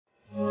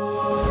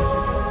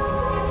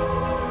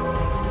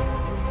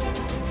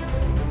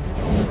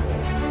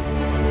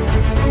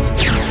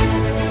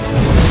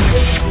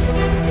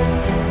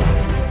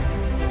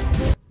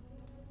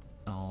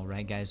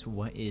guys,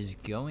 what is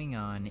going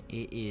on?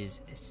 It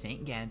is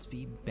Saint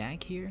Gadsby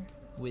back here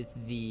with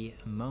the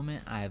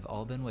moment I've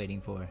all been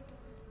waiting for,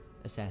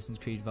 Assassins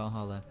Creed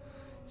Valhalla.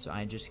 So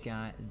I just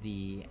got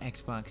the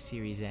Xbox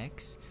Series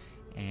X,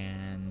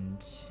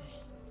 and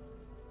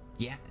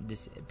yeah,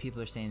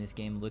 people are saying this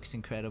game looks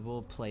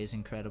incredible, plays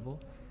incredible.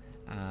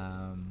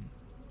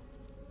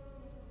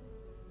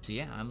 So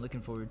yeah, I'm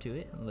looking forward to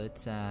it.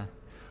 Let's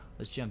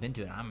jump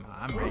into it. I'm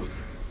ready.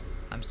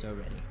 I'm so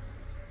ready.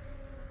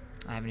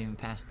 I haven't even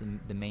passed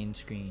the main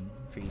screen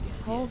for you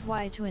guys Hold yet.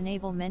 Y to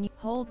enable menu.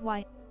 Hold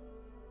Y.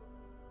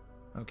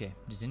 Okay,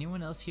 does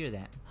anyone else hear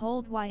that?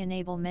 Hold Y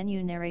enable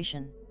menu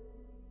narration.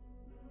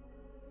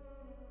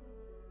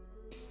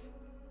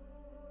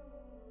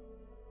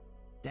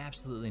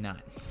 Absolutely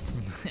not.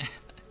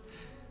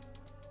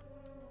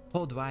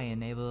 Hold Y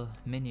enable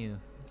menu.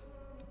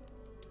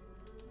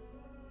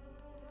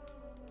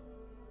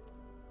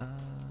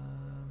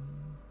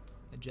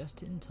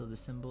 Adjust it until the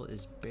symbol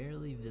is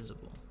barely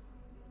visible.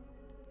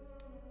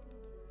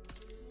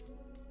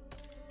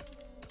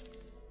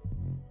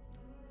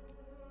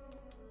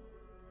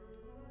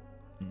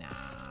 Nah.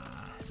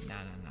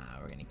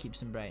 We're gonna keep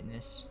some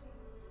brightness.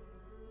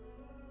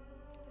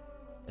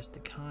 That's the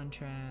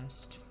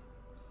contrast.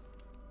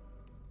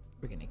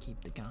 We're gonna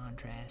keep the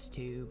contrast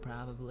too,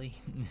 probably.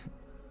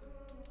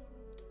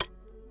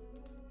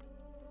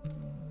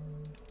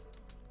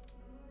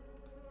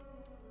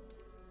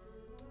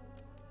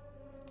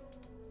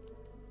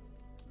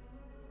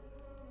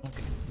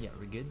 Okay, yeah,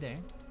 we're good there.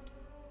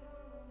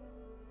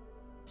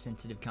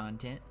 Sensitive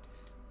content.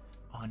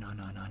 On.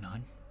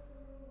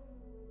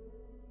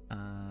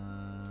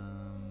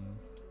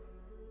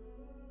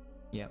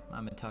 Yep,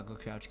 I'm a toggle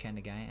crouch kind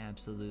of guy,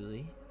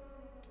 absolutely.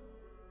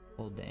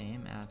 Hold the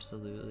aim,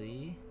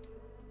 absolutely.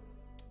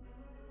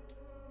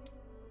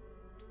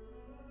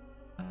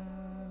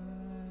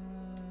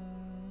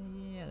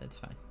 Yeah, that's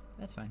fine.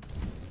 That's fine.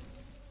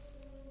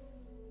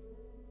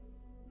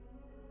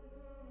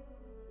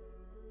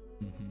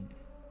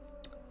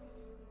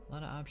 A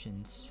lot of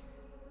options.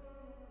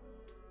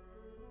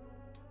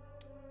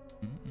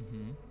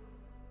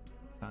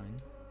 It's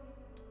fine.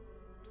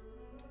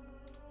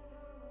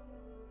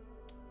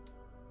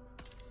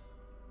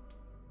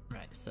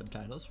 Right,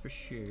 subtitles for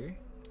sure.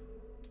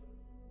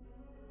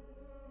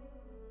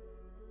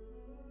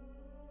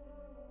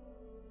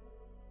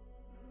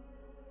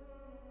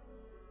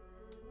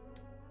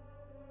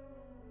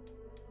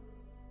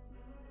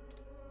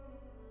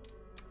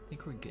 I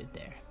think we're good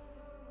there.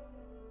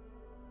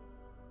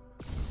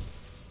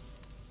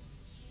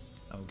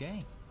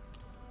 Okay.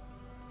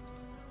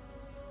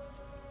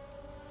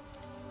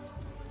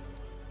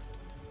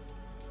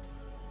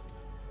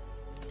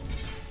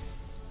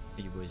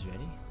 Are you boys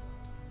ready?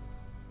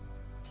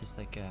 It's just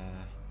like a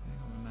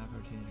map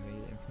or change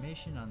regular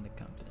information on the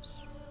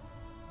compass.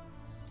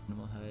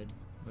 Minimal HUD.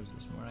 What is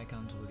this? More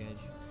icons will guide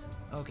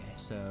you. Okay,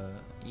 so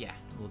yeah,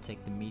 we'll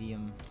take the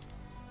medium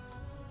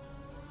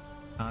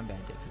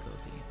combat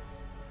difficulty.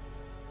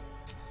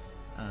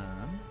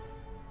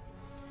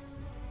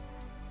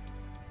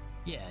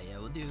 Yeah,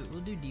 we'll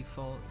do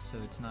default, so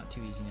it's not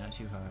too easy, not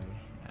too hard.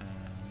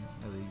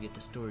 We get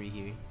the story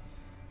here.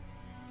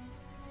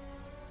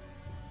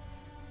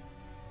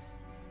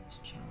 It's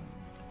challenge.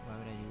 Why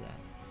would I do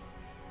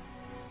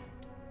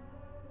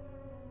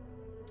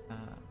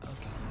that?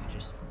 Okay,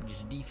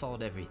 just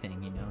default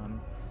everything. You know,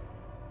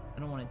 I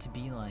don't want it to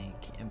be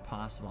like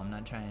impossible. I'm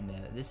not trying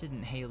to. This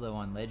isn't Halo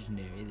on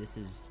Legendary. This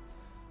is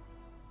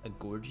a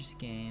gorgeous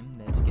game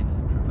that's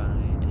gonna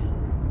provide.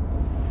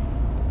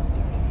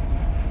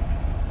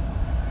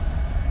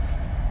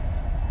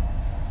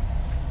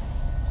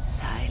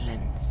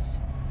 Silence,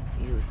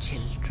 you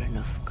children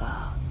of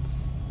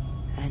gods,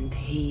 and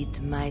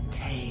heed my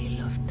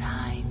tale of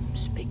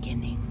time's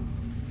beginning.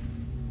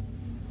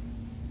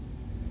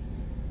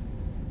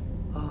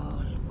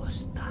 All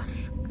was dark.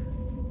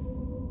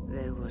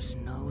 There was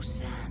no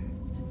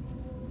sand.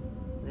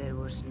 There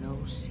was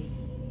no sea.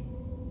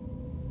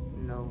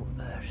 No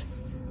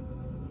earth,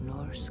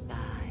 nor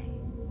sky.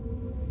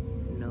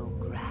 No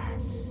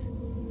grass,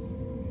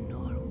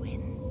 nor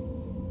wind.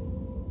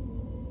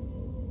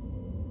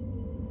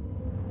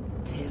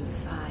 Till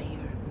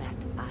fire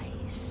met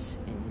ice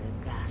in the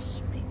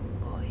gasping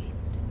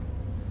void.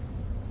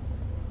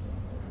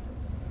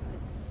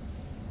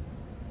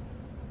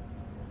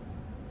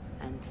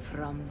 And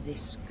from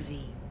this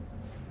scream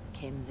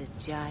came the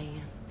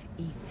giant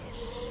Ymir,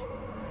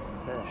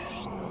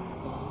 first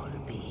of all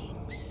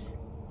beings.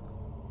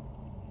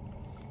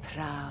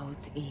 Proud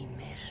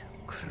Ymir,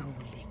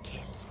 cruelly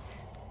killed,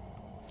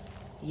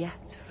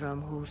 yet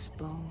from whose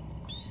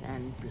bones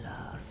and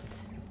blood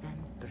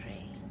and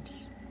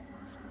brains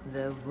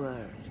the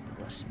world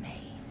was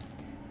made.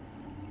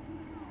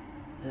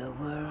 The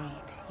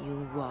world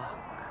you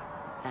walk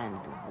and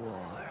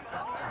war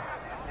upon.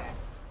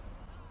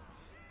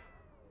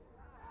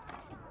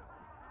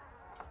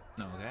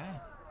 Okay.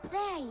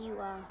 There you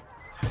are.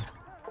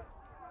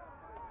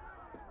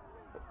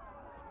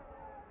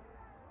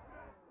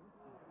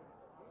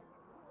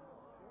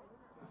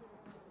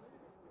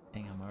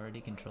 already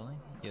controlling?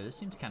 Yo, this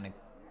seems kind of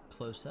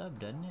close up,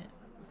 doesn't it?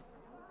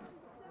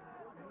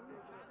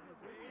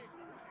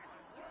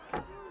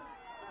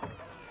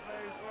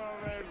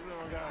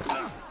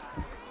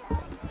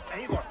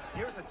 Eivor,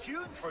 here's a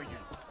tune for you.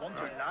 Want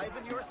to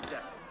liven your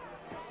step?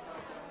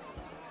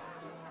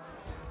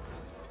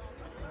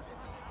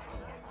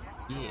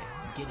 Yeah,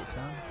 get it,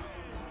 son.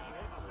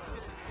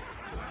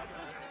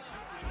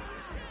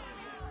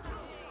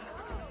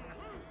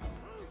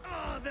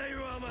 Oh, there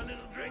you are, my little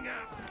dringer.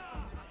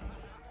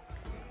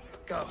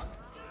 Go.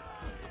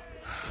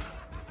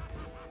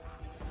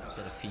 Is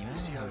that a female?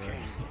 Is he or- okay?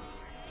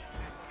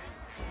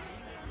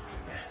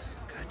 Yes,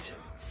 good.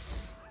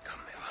 Come,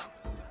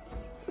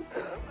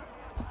 Eivor.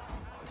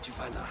 Did you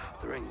find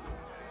the ring?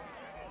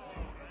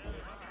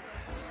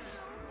 Yes.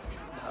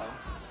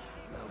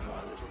 Now for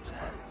our little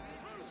plan.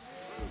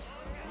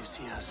 You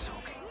see us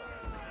soaking,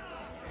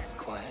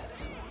 quiet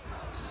as a wood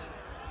mouse,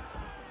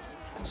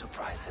 and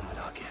surprise him with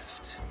our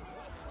gift.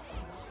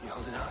 You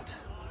hold it out,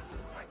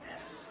 like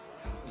this.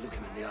 You look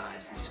him in the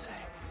eyes and you say,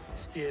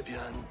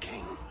 Styrbjörn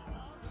King,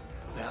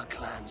 may our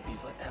clans be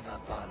forever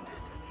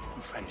bonded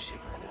in friendship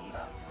and in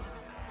love.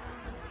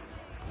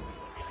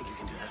 You think you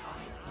can do that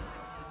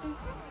for me?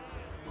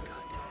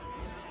 Good.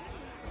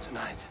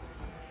 Tonight,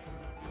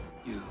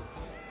 you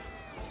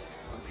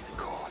will be the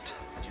cord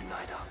that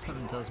unite our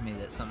Something tells me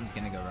that something's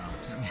gonna go wrong.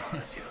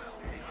 if you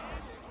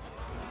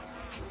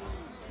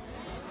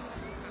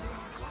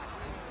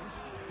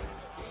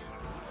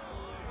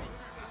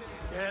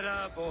Get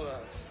up,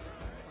 Olaf.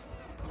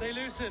 Stay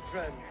lucid,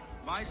 friend.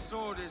 My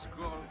sword is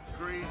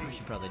greedy. We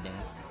should probably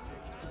dance.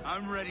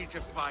 I'm ready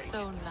to fight.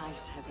 So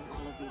nice having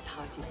all of these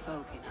hearty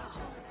folk in our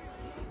home.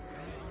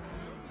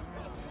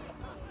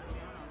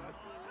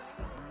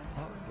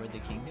 Oh, where'd the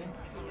king go?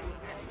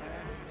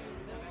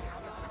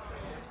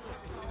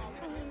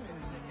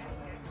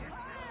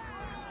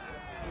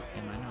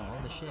 Damn, I know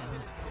all the shit, huh?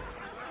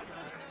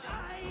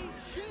 I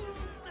choose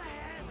the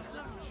heads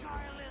of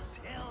joyless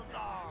hill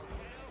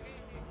dogs.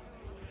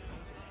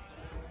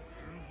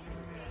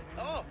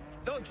 Oh,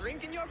 no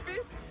drink in your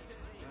fist?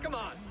 Come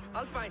on,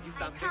 I'll find you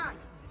something. I can't.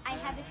 I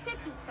have a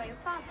tribute for your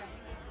father.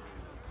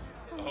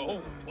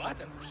 Oh, what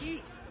a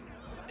piece.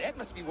 That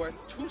must be worth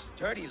 2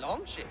 sturdy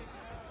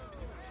longships.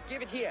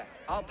 Give it here,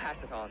 I'll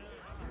pass it on.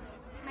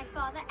 My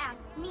father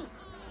asked me,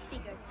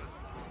 Sigurd.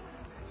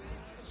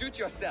 Suit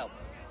yourself.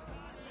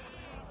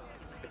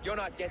 But you're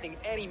not getting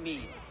any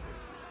mead.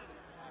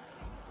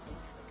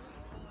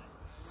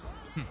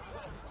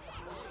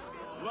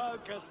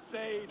 Like a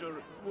satyr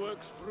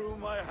works through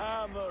my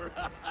hammer.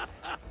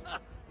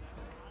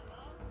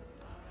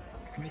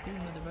 Come through,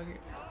 motherfucker.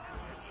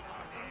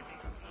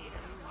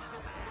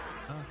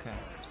 Okay,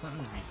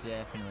 something's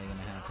definitely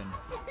gonna happen.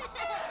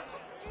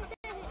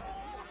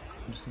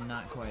 I'm just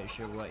not quite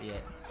sure what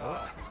yet.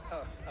 Oh,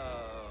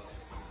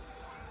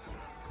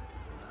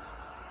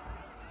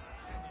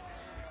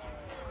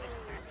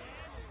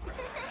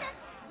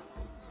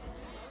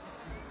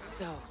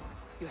 So,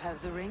 you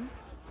have the ring?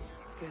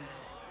 Good.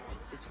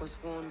 This was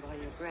worn by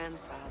your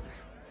grandfather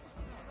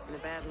in a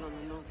battle on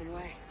the Northern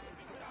Way.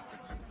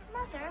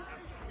 Mother,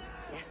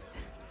 Yes,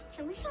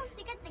 can we show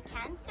Sigurd the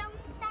can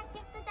stones he stacked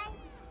yesterday?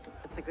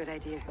 that's a good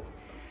idea.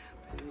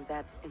 We'll do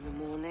that in the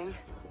morning.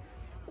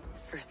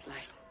 First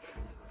light.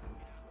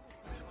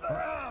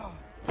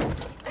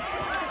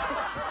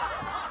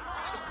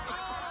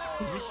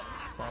 you just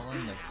fall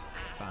in the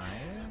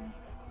fire?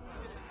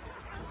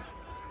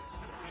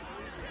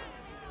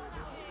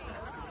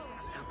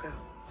 Now go.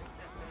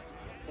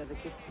 You have a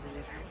gift to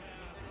deliver.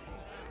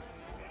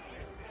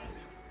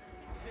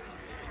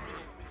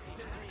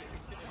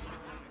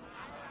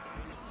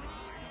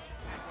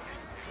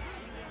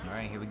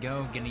 Alright, here we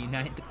go. Gonna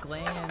unite the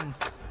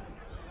clans.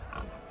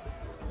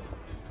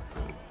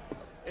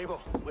 Eivor,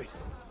 wait.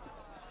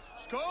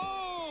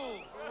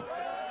 Skål!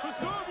 To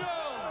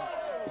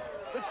Styrbjörn,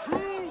 the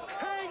true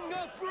king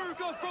of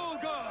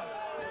Brugafolga!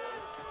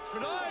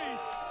 Tonight,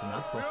 It's a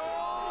mouthful. we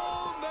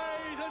all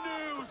made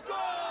anew.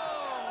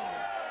 Skål!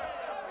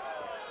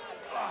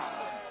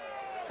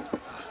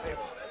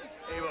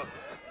 Eivor.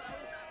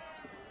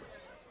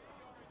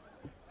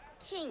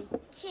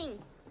 King.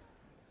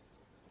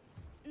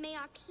 May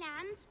our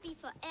clans be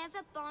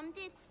forever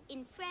bonded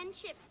in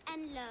friendship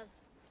and love.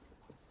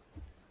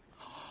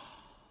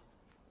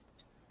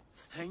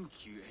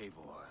 Thank you,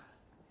 Eivor.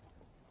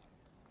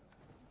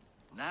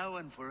 Now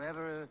and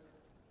forever,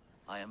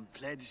 I am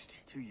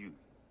pledged to you.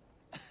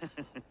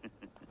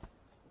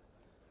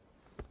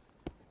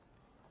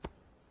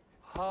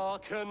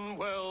 Hearken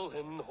well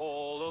in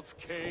Hall of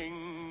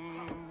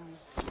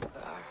Kings.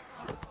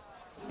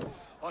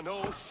 On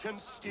ocean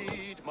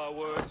steed, my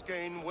words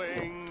gain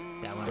wings.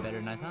 That went better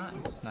than I thought.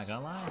 Not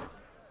gonna lie.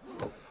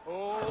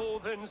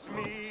 Odin's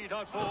mead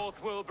I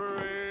forth will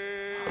bring.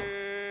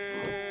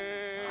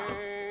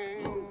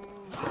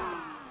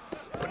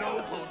 For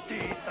noble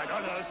deeds I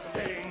gonna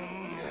sing.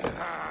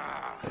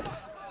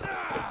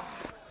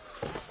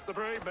 The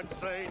brave men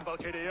slain,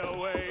 Valkyria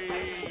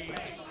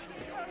wakes.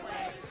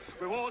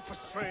 Rewards for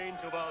strain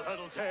to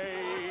Valhalla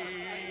takes,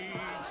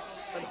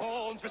 and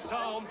horns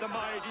resound the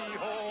mighty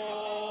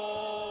horn.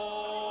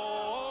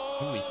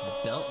 Ooh, he's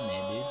belting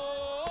it, dude.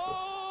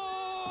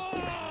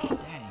 God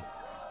dang.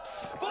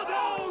 For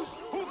those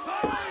who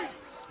fight!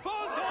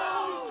 For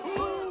those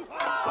who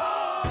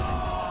fight!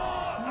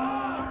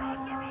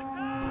 Under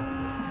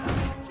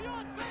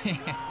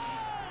attack!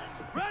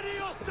 Ready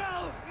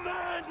yourself,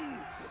 men!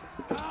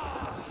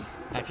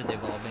 After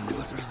they've all been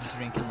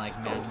drinking like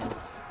madmen.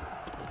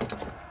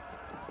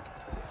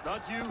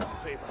 Not you,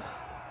 Faber.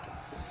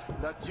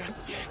 Not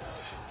just yet.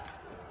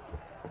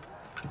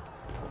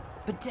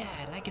 But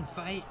Dad, I can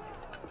fight.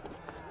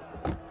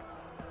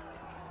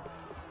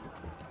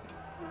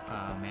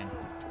 Oh man.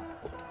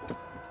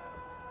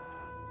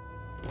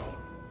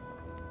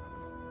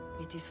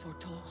 It is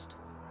foretold.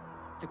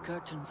 The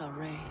curtains are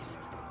raised.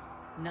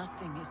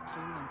 Nothing is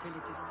true until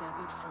it is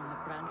severed from the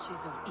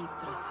branches of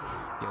Yggdrasil.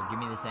 Yo, give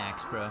me this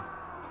axe, bro.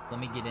 Let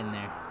me get in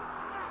there.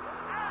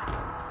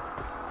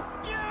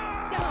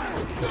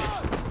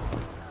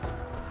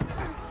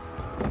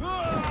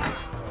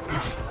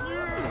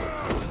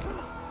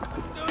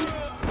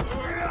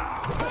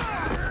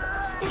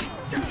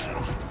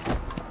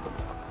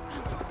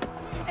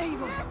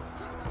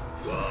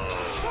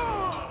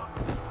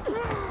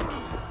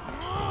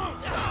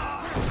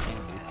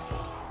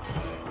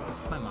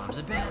 My mom's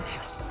a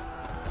badass.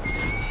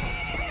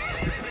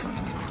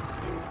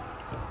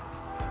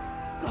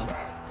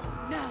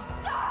 Now!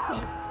 Go!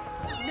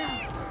 Now!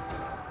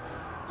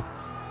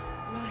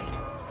 Right.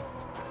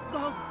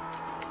 Go!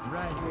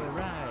 Ride, boy,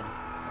 ride.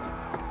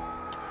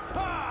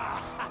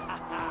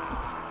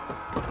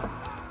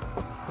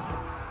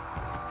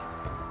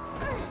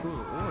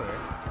 Ooh, or,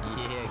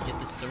 yeah, get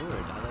the sword.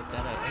 I like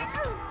that idea.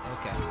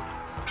 Okay.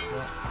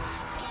 Well,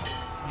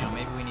 you know,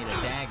 maybe we need a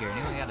dagger.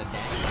 Anyone got a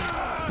dagger?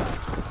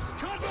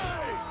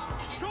 Conway!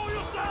 Show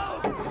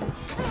yourself!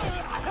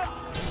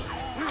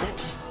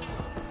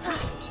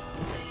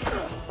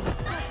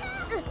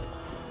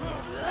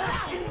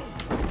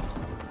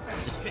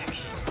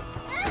 Distraction.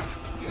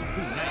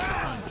 Ooh, nice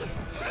punch.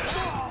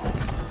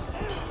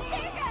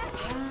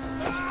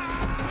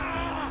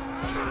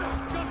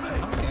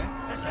 Okay.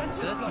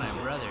 So that's my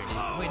brother,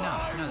 dude. Wait, no,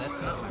 that's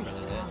not my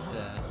brother. That's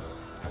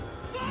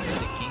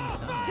the king's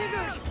son.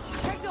 Sigurd!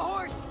 Take the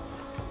horse!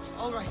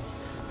 All right,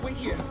 wait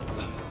here.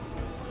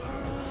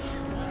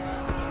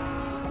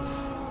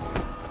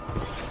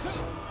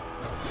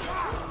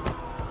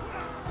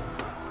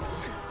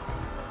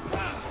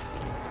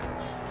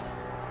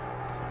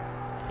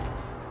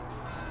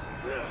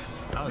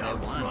 Oh, they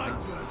It's won. my turn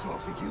to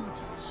offer you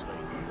to the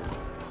slain.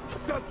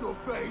 Accept your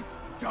fate,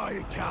 die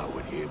a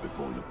coward here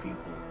before your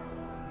people,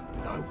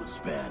 and I will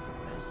spare the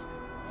rest.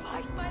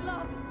 Fight, my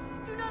love!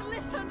 Do not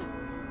listen!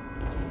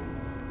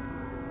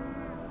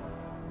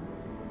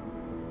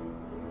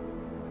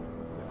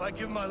 If I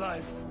give my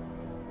life,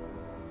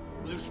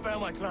 will you spare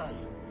my clan?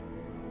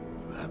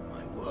 You have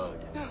my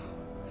word. No.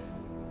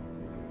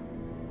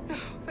 No,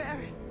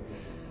 Aaron.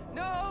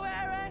 No,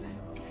 Aaron!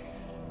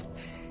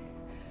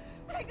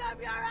 Pick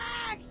up your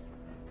axe!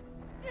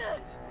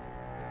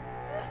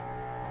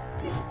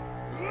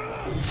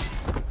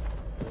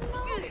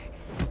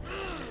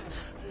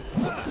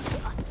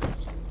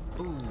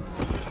 Ooh.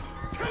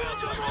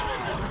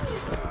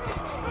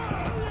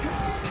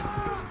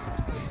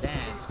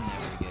 That's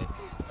never good.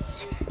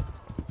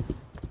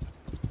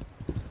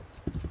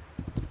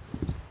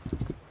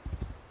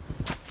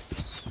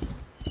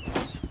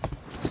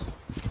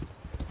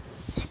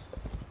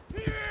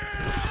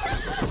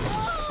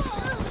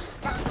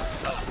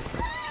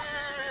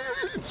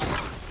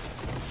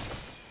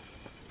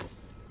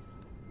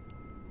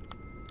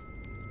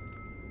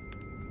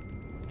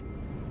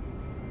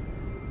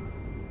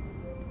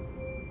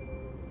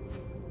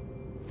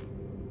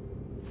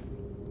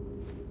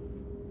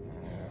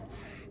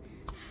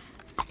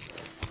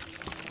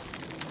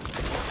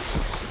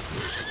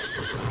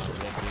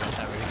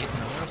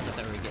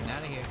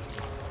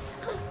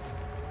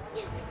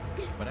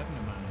 What happened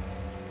to my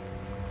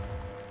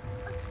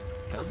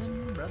cousin,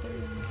 brother?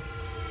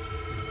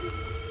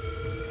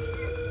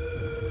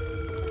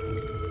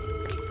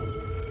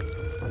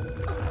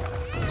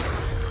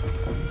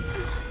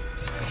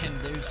 And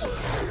there's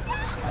wolves.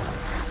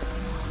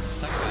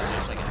 Talk about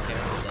just like a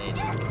terrible day,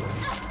 dude.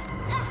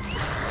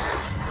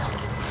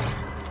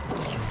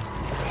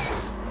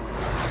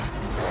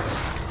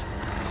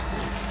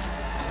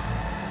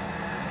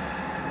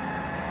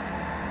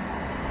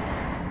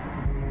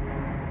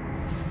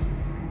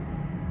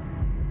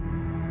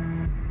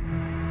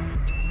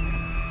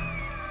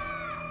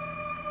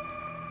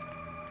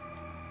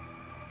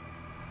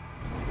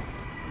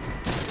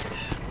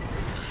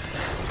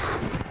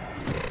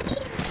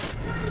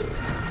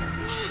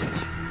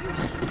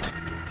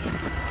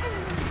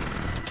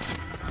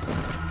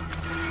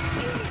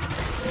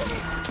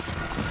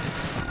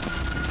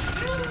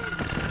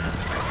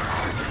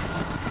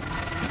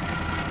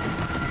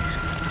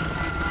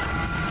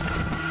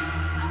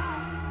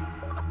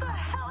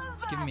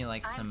 Giving me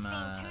like some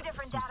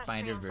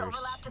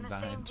Spider-Verse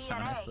vibes,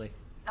 honestly.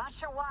 Not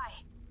sure why.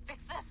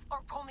 Fix this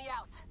or pull me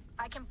out.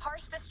 I can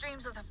parse the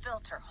streams with a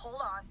filter.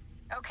 Hold on.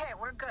 Okay,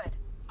 we're good.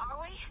 Are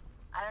we?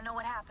 I don't know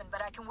what happened,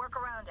 but I can work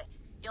around it.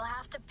 You'll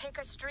have to pick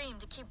a stream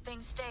to keep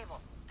things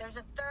stable. There's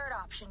a third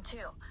option,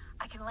 too.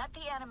 I can let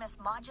the Animus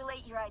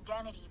modulate your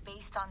identity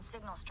based on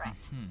signal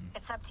strength.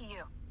 It's up to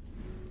you.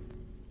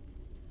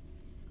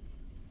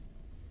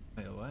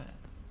 Wait, what?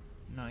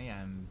 No,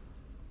 yeah, I'm...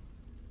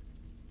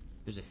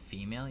 There's a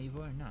female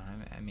Ivor? No,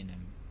 I mean,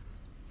 I'm...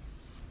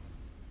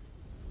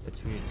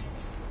 That's weird.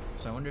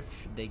 So I wonder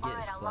if they get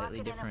Alright, slightly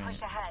I'll lock it different in and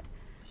push ahead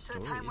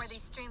stories. to a time where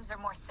these streams are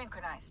more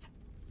synchronized.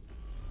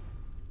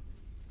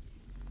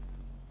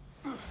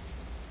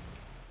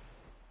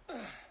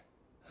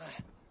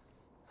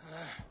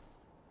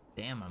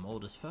 Damn, I'm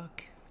old as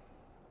fuck.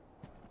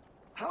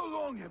 How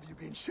long have you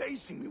been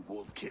chasing me,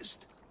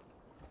 Wolf-Kissed?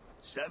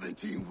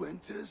 17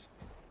 winters?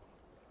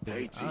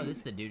 18? Oh, this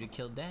is the dude who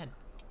killed Dad.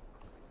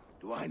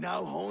 Do I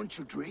now haunt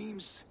your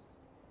dreams?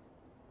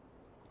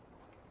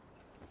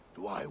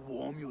 Do I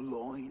warm your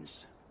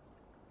loins?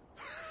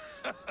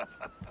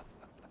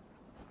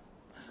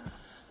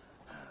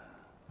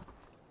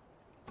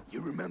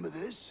 You remember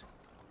this?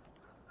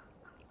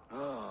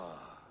 Ah,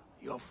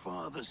 your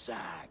father's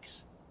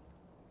axe.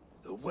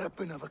 The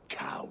weapon of a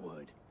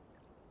coward.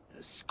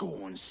 A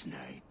scorned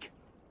snake.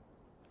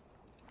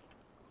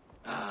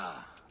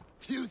 Ah,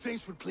 few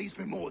things would please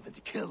me more than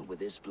to kill with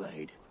this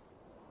blade.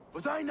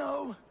 But I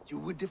know you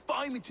would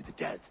defy me to the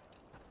death,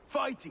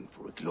 fighting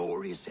for a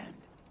glorious end.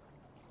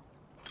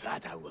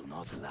 That I will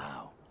not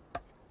allow.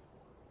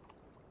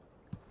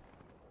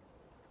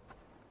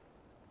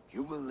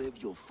 You will live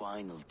your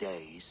final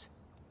days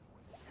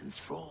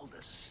enthralled as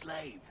a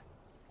slave.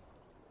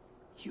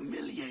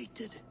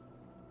 Humiliated.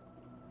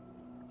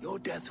 Your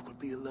death will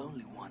be a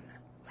lonely one.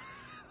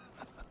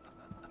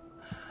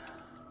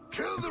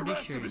 Kill the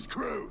rest of his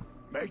crew!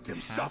 Make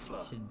them suffer!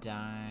 To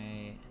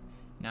die...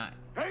 Not...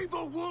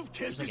 Eivor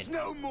Wolf-Kissed is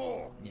no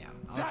more! Yeah,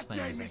 I'll that explain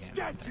in a name is second.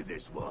 dead to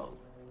this world.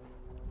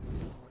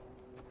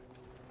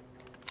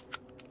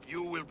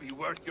 You will be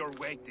worth your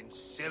weight in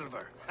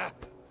silver.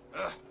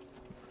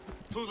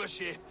 To the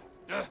ship.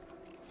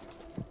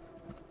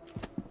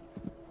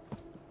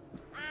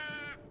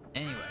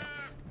 Anyway,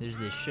 there's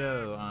this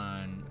show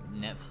on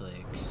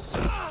Netflix,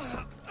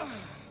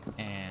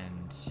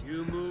 and...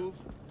 You move,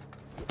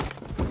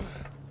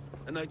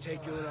 and I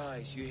take your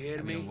eyes, you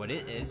hear me? I mean, what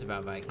it is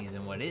about Vikings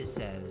and what it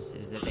says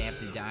is that they have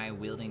to die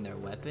wielding their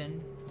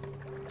weapon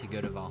to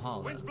go to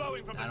Valhalla. I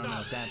don't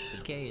know if that's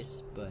the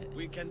case, but...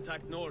 We can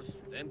tack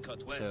north, then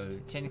cut west. So,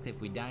 technically, if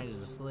we died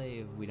as a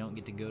slave, we don't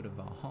get to go to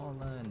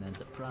Valhalla, and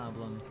that's a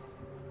problem.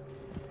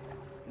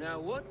 Now,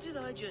 what did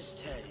I just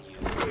tell you?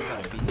 We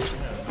gotta beat the shit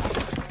out of them.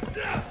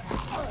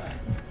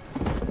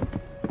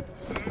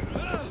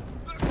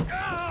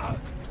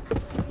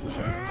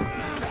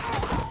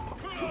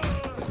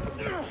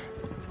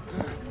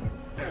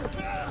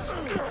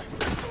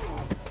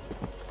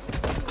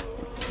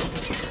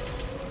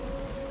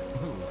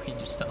 He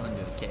just fell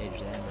into a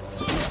cage, that was it.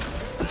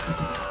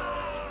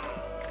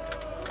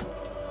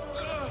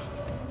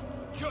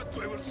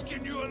 Kjotve will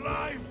skin you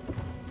alive!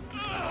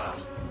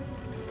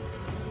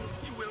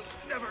 You will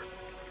never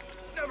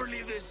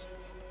leave this!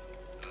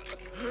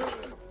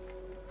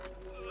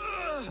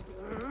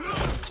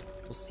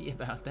 We'll see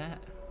about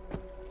that.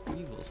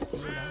 We will see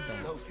about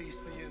that. No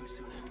feast for you,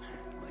 Sunan.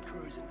 My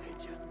crew is in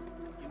danger.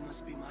 You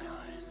must be my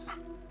eyes.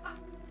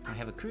 I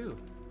have a crew.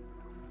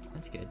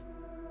 That's good.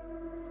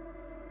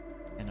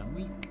 And I'm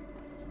weak.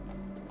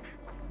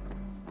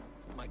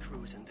 My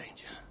crew is in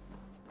danger.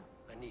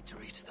 I need to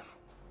reach them.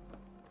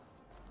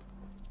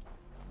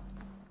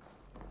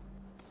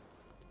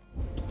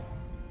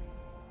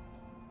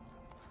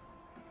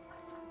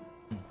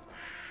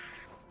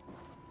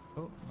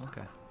 Oh,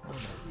 okay. Hold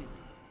up.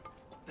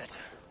 Better.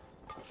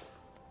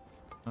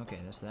 Okay,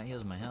 so that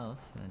heals my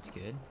health. That's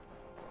good.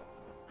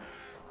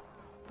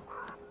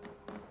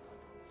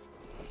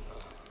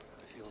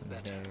 Some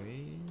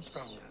berries.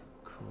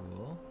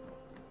 Cool.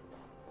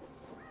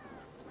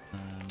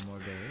 More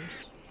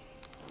berries.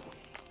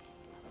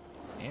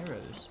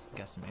 Arrows.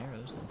 Got some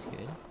arrows. That's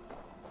good.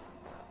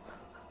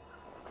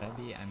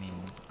 I mean,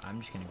 I'm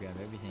just gonna grab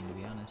everything, to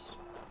be honest.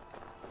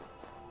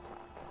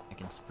 I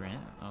can sprint.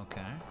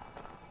 Okay.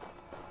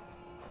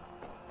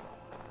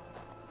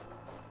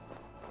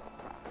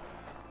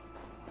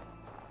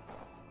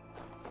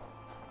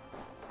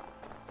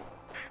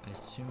 I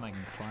assume I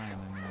can climb.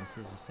 I mean, this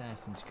is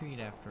Assassin's Creed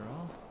after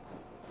all.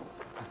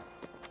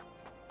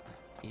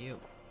 Ew.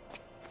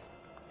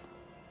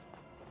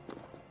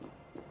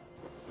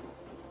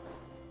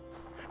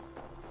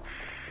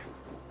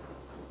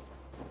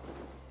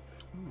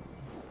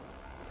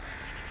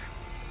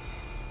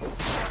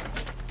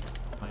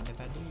 Mind if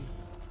I do?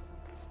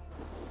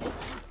 Is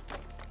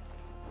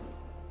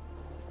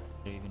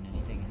there even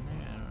anything in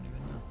there? I don't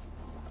even know.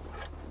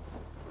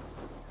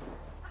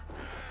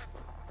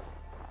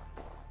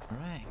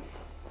 Alright.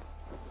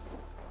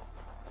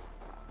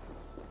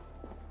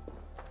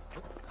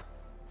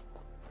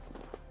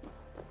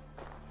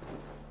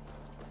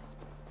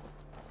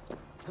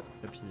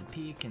 up to the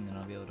peak, and then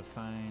I'll be able to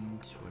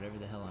find whatever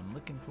the hell I'm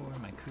looking for,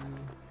 my crew.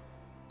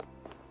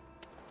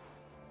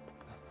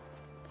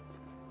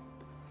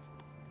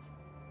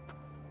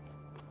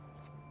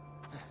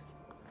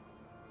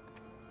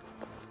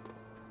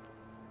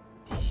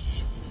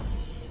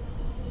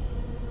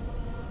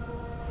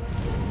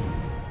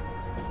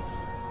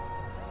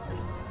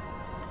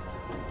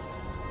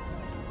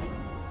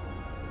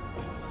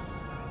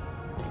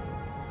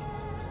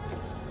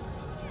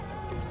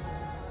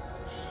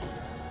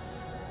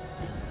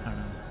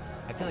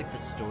 I feel like the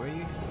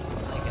story,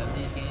 like, of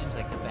these games,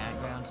 like the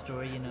background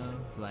story, you know,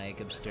 like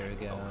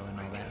Abstergo and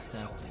all that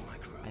stuff.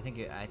 I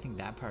think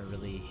that part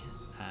really,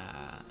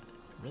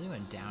 really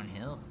went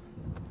downhill,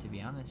 to be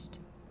honest.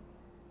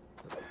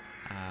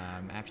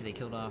 After they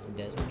killed off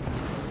Desmond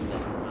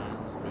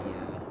Miles, the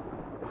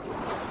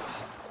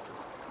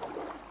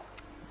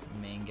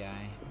main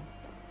guy,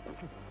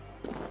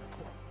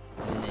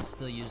 and they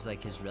still use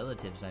like his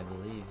relatives, I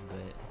believe,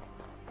 but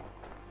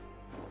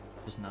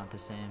just not the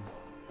same.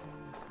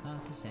 It's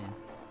not the same.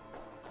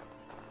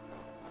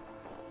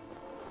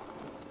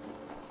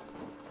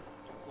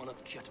 One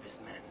of Kjotve's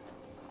men.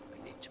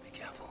 I need to be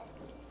careful.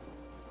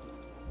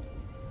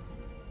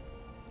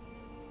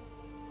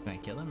 Can I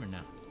kill him or no?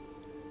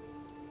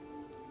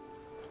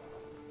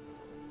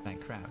 Can I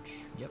crouch?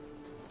 Yep.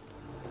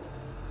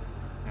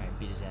 Alright,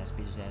 beat his ass,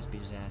 beat his ass,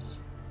 beat his ass.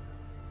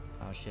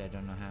 Oh shit, I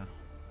don't know how.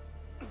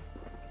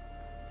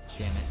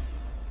 Damn it.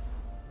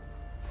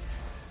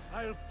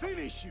 I'll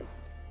finish you!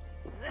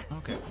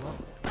 Okay, well,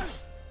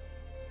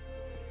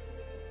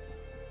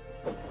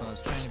 I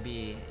was trying to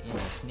be, you know,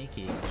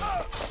 sneaky,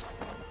 but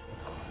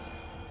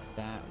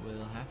that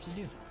will have to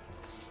do.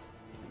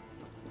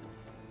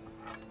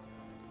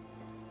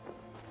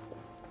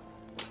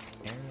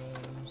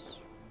 Arrows.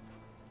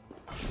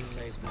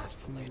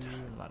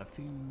 A lot of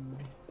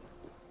food.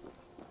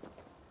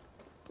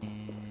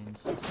 And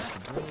some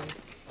stuff to break.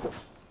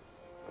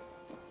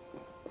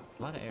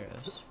 A lot of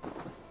arrows.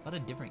 A lot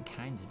of different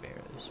kinds of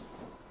arrows.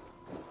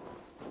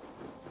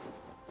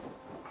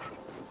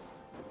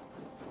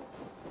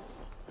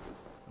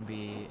 It'll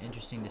be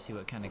interesting to see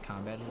what kind of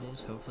combat it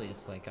is. Hopefully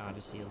it's like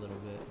Odyssey a little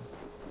bit.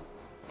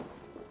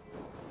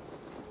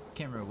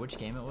 Can't remember which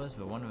game it was,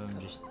 but one of them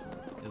just,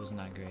 it was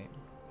not great.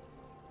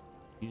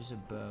 Use a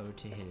bow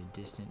to hit a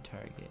distant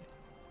target.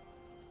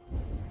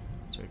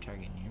 Is there a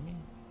target near me?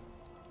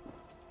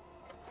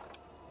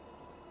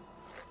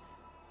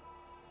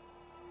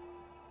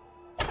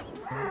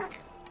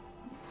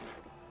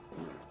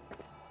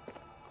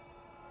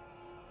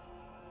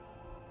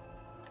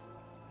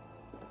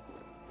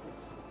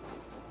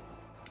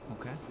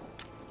 Okay.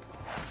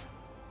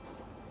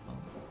 Well,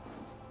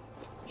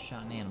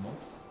 shot an animal.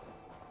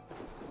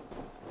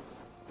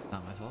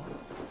 Not my fault.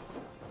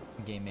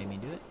 The game made me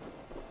do it.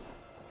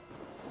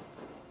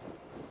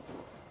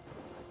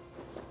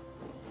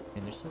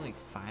 And they're still like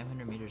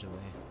 500 meters away.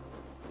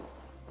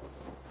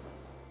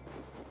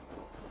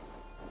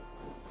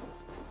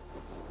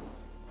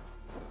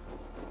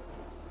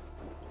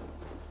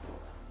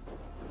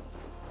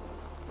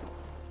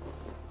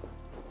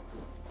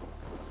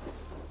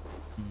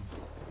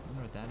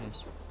 That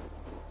is.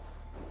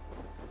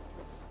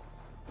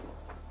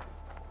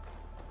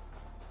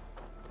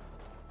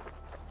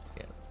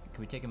 Yeah, can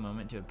we take a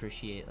moment to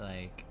appreciate,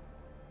 like,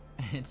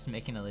 it's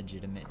making a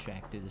legitimate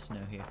track through the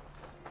snow here.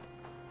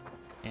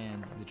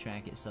 And the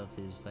track itself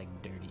is, like,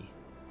 dirty,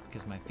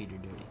 because my feet are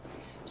dirty.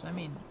 So, I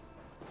mean,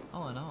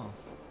 all in all,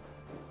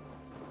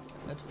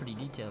 that's pretty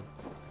detailed.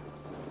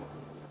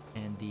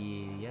 And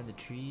the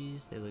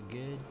trees, they look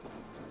good.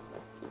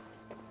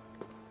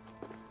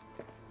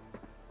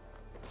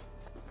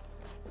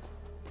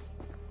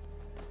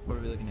 What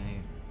are we looking at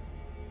here?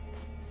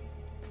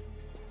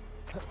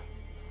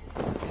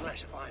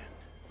 Clash of iron.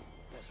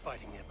 There's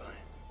fighting nearby.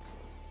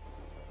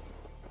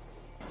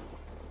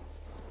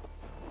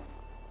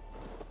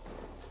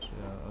 So,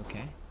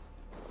 okay.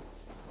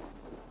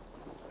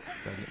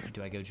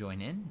 Do I go join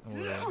in, or?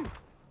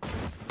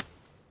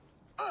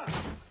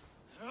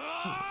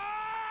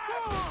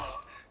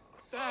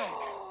 Hey,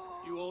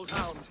 you old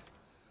hound.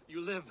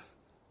 You live.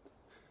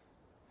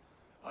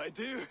 I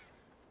do.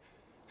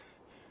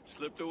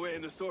 Slipped away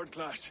in the sword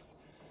clash.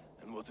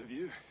 And what of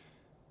you?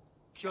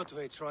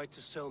 Kjotve tried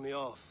to sell me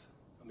off.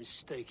 A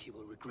mistake he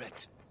will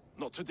regret.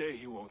 Not today,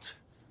 he won't.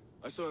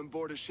 I saw him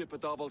board a ship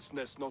at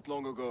Avaldsnes not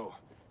long ago.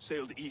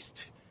 Sailed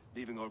east,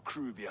 leaving our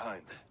crew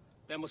behind.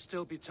 There must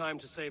still be time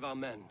to save our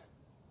men.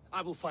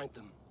 I will find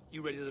them.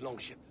 You ready the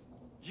longship?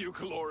 You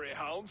glory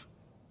hound?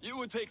 You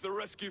would take the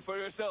rescue for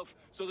yourself,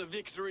 so the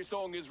victory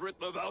song is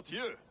written about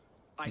you.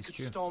 I could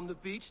storm the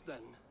beach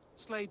then.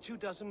 Slay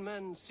 24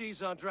 men,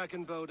 seize our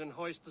dragon boat, and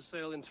hoist the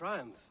sail in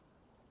triumph.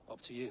 Up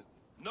to you.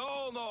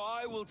 No,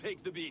 I will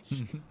take the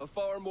beach. A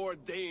far more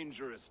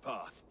dangerous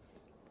path.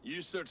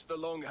 You search the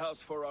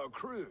longhouse for our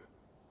crew.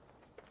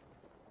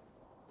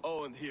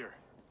 Oh, and here.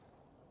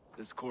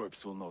 This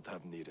corpse will not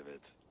have need of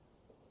it.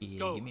 Yeah,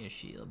 Go. Give me a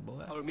shield,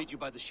 boy. I will meet you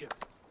by the ship.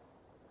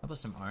 How about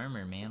some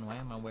armor, man? Why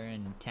am I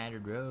wearing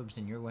tattered robes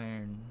and you're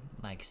wearing,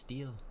 like,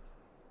 steel?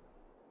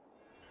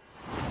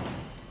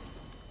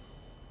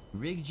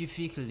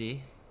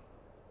 Rigidly.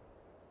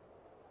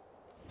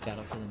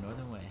 Battle for the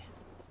Northern Way.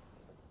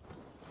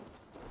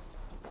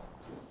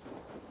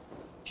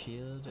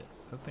 Shield,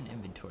 open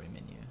inventory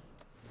menu.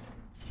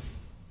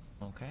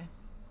 Okay.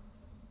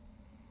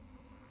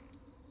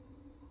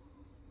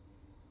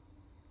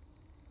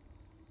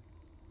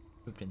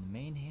 Equipped in the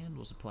main hand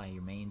will supply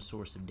your main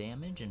source of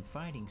damage and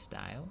fighting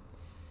style,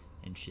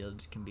 and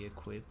shields can be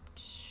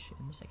equipped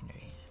in the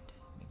secondary hand.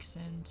 Makes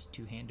sense.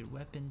 Two-handed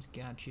weapons,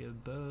 gotcha.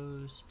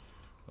 Bows.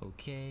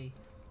 Okay.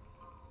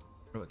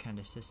 Or what kind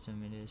of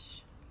system it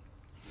is.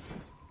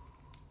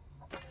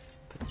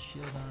 Put the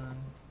shield on.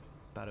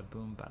 Bada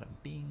boom, bada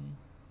bing.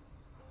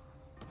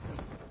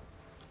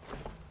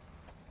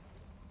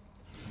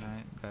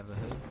 Alright, grab a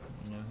hood.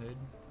 No hood.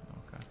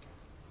 Okay.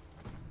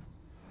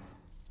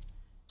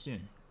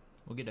 Soon.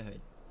 We'll get a hood.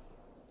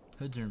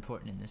 Hoods are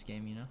important in this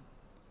game, you know?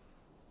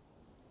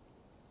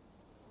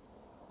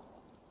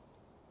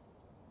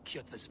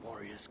 Kjotve's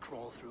warriors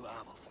crawl through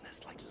Aval's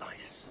nest like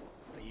lice.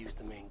 If they use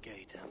the main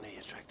gate, it may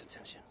attract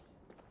attention.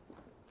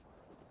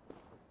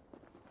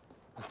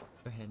 Go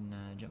ahead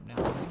and jump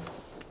down.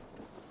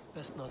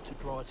 Best not to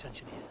draw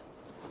attention here.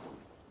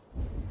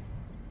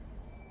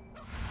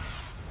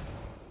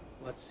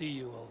 What see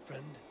you, old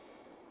friend?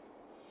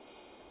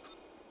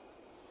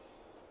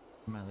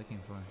 What am I looking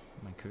for?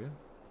 My crew?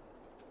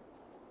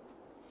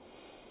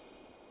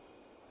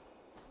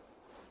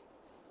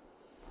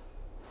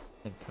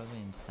 They're probably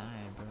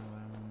inside, bro.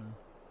 I don't know.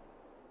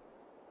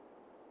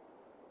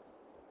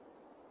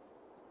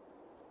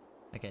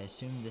 Like, I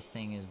assume this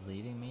thing is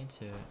leading me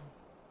to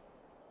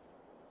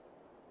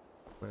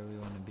where we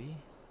want to be,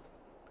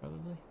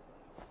 probably.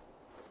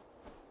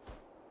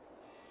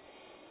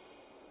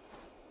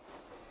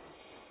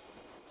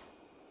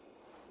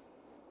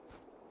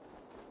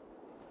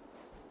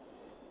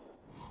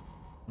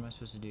 What am I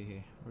supposed to do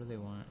here? What do they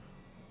want?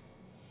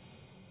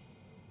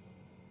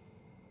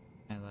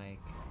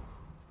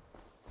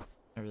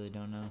 I really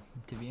don't know,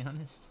 to be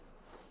honest.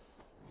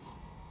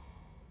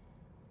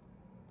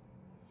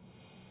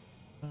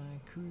 My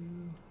crew.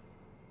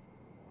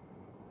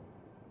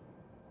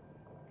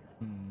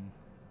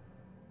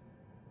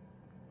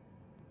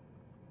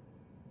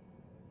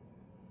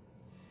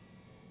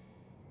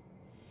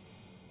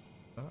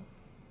 Oh.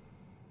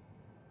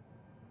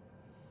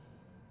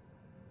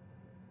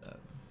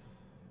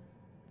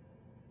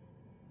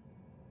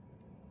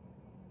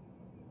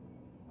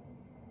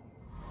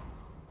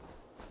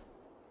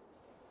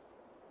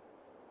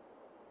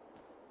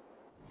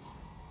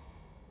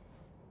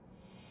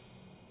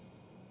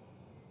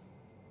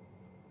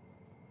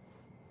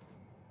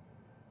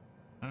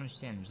 I don't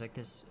understand. There's like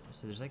this.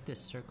 So there's like this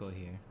circle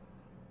here.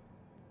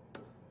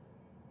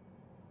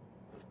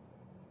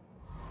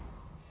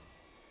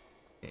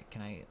 Okay,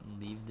 can I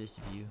leave this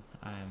view?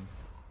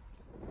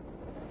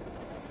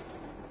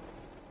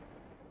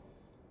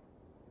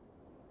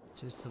 It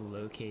says to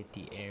locate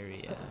the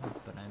area,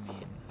 but I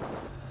mean.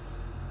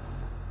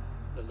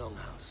 The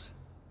longhouse.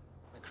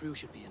 My crew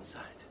should be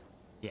inside.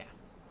 Yeah.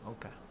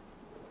 Okay.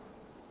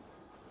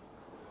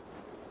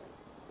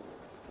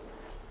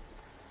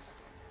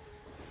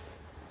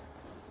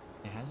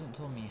 It hasn't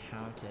told me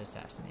how to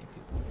assassinate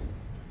people.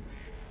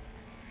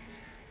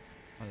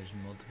 Oh, there's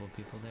multiple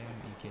people there?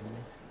 Are you kidding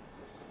me?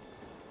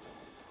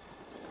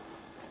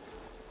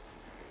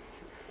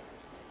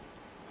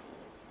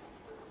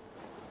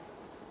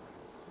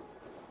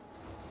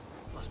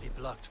 Must be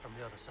blocked from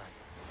the other side.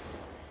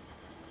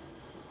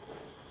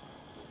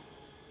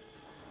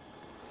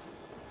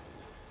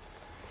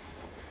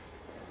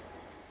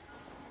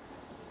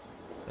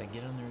 If I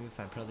get on the roof,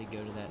 I'd probably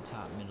go to that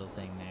top middle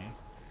thing there.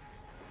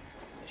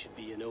 There should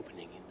be an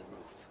opening in the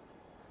roof.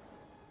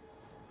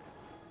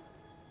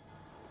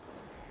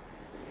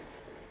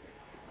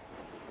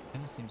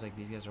 Kinda seems like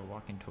these guys are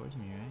walking towards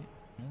me, right?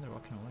 No, they're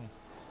walking away.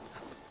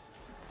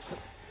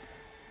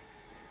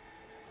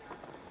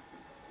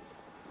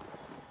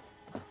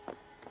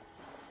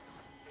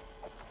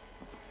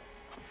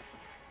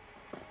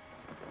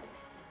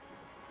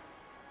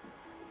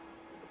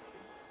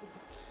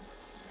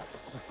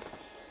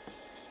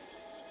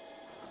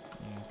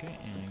 Okay,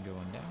 and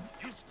going down.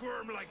 You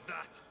squirm like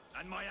that,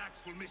 and my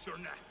axe will miss your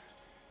neck.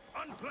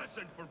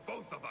 Unpleasant for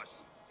both of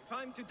us. If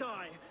I'm to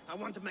die, I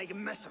want to make a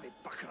mess of it,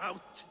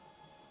 Buckraut.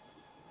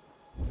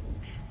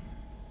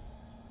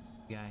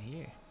 Guy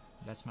here.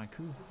 That's my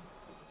crew.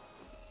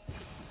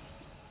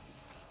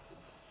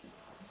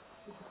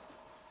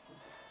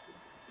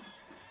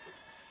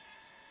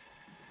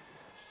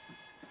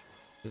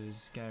 So is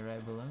this guy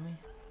right below me?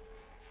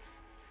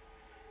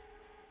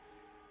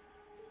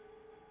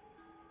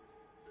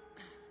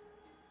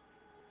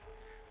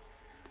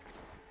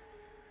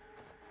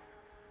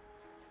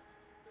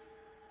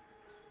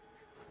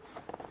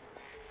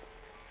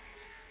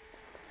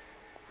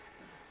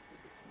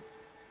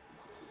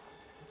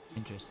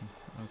 Interesting.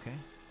 Okay.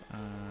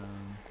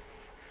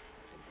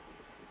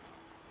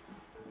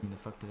 What the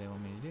fuck do they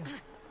want me to do?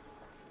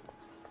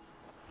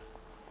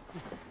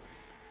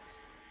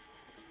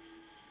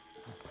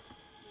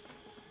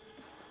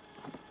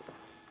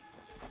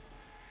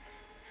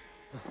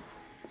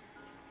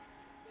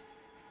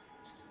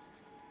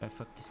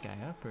 fuck this guy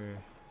up, or?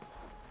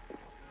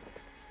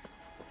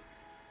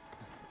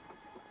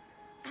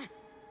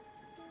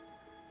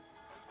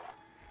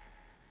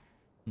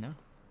 No?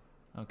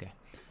 Okay.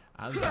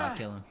 I was gonna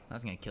kill him. I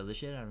was gonna kill the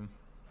shit out of him.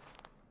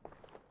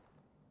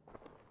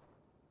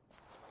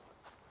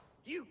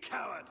 You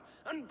coward!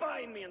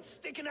 Unbind me and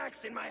stick an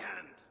axe in my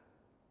hand!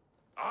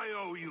 I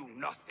owe you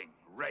nothing,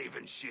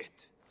 raven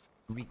shit.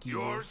 Ricky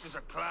Yours Wolf. is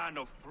a clan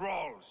of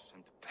thralls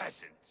and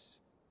peasants.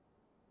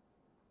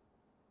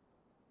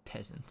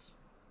 Peasants.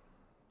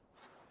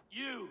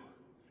 You!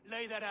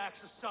 Lay that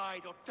axe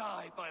aside or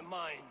die by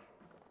mine.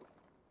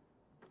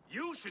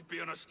 You should be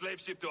on a slave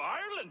ship to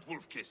Ireland,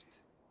 Wolfkist.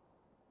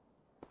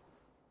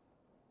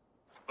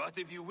 But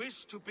if you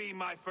wish to be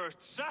my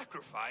first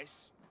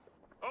sacrifice,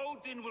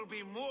 Odin will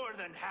be more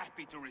than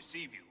happy to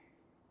receive you.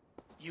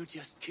 You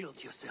just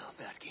killed yourself,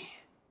 Erki.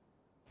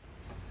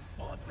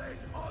 Or they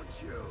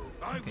haunt you!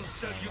 I will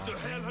send you to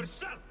hell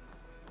herself!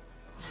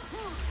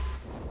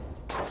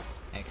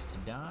 X to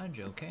dodge,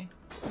 okay.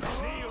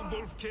 Kneel,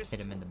 Wolfkist, Hit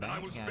him in the back, I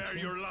will spare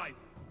your life.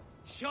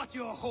 Shut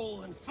your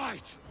hole and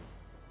fight!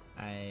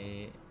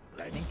 I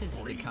think this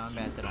is the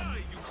combat that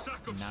I'm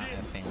not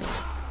a fan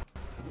of.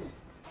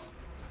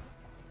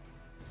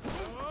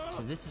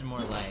 So this is more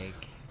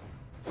like...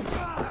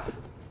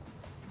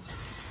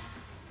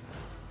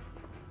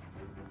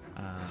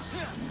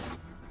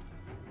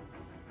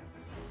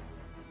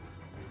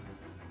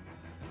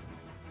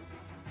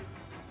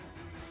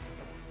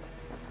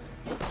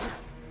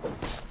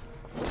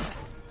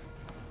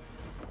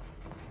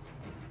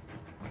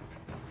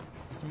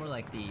 it's more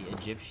like the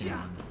Egyptian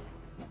one.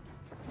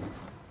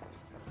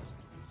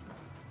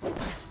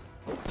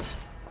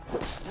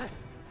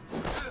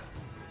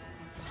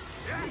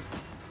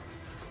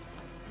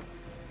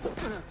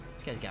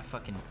 This guy's got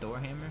fucking Thor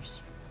hammers.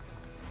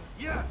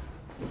 Yeah.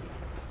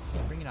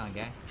 Yeah, bring it on,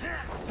 guy.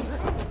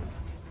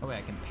 Oh wait,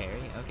 I can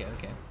parry? Okay,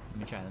 okay. Let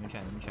me try. Let me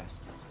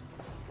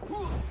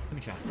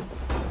try.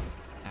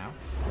 Ow.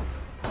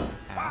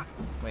 Ow.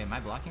 Wait, am I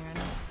blocking right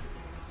now?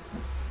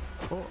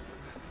 Oh.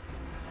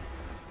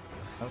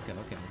 Okay,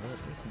 okay.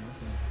 Listen.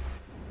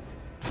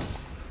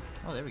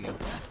 Oh, there we go.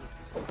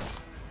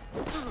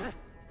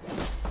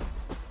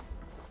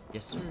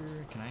 Yes, sir.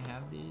 Can I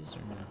have these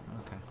or no?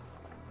 Okay.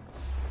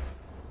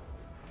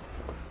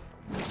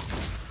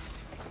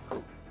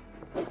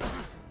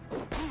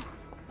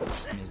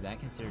 And is that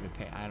considered a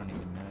parry? I don't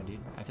even know, dude.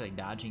 I feel like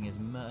dodging is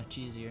much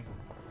easier.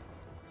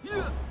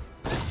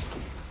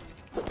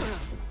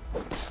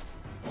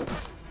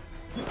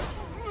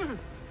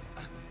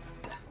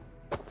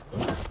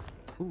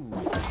 Ooh.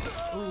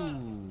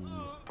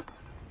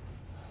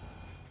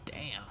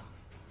 Damn.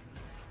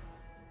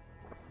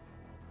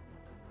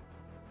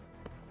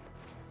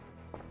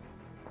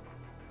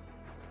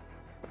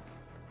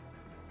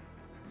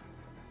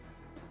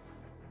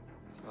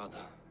 Father,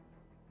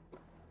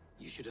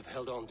 you should have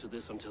held on to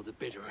this until the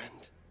bitter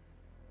end.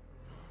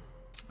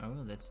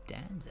 Oh, that's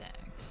Dad's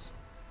axe.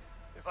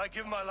 If I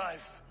give my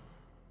life,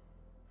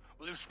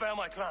 will you spare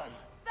my clan?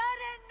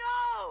 Venom,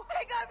 no!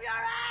 Pick up your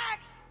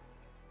axe!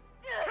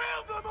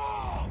 Kill them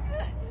all!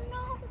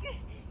 No!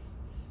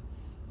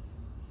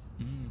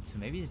 So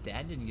maybe his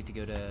dad didn't get to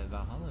go to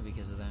Valhalla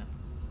because of that.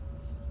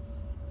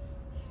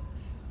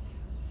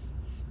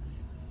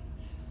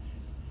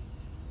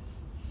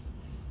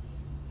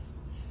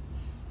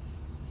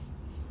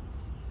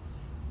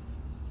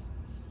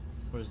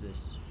 What is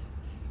this?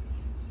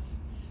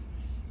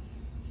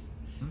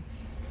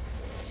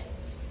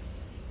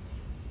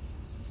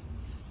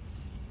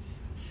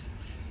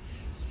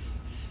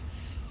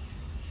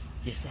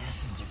 The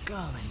assassins are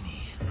calling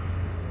me.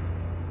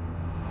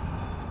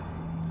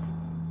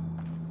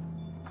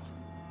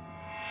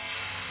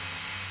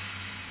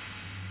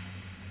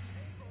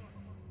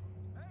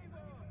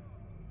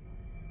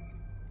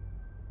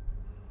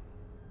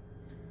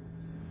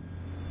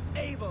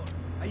 Eivor,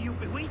 are you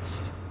bewitched?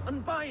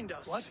 Unbind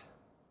us. What?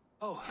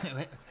 Oh,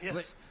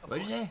 yes, what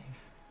is that?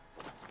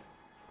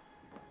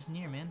 Listen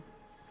here, man.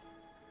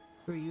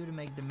 Who are you to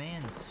make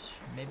demands?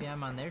 Maybe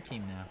I'm on their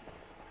team now.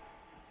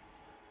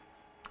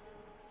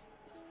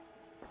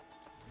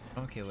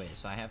 Okay, wait,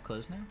 so I have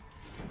clothes now?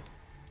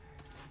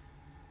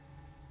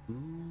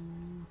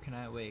 Ooh, can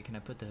I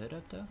put the hood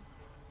up though?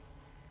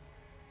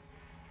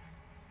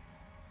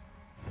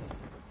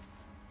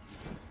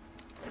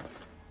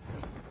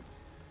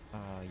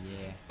 Oh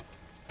yeah.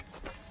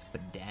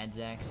 Put Dad's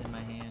axe in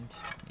my hand.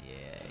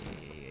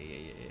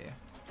 Yeah.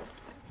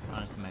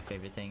 Honestly, my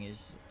favorite thing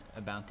is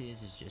about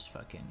these is just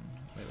fucking,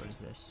 wait, what is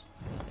this?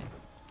 Nothing.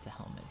 It's a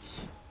helmet.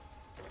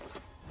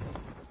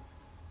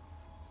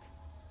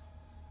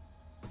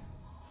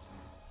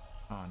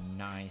 Oh,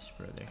 nice,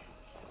 brother.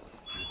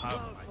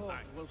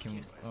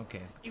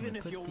 Okay. Even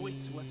if your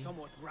wits were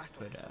somewhat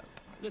rattled. Put up.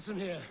 listen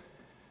here.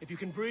 If you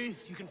can breathe,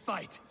 you can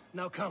fight.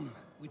 Now come,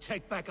 we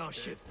take back our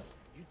ship.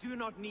 You do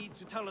not need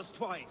to tell us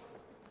twice.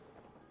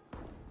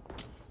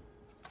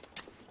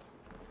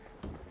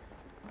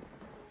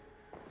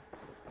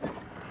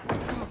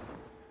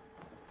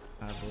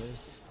 Alright,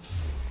 boys.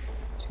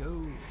 Let's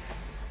go.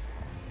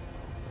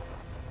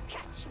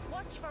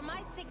 Watch for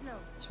my signal.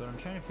 So what I'm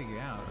trying to figure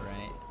out,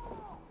 right?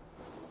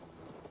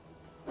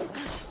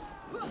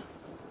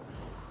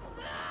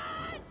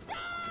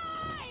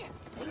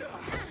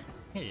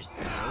 Yeah, just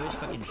throw his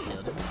fucking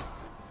shield at me.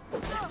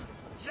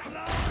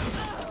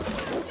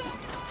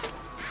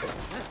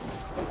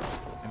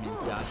 I mean, is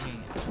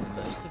dodging the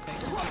most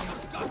effective here?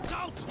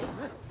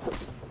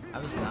 I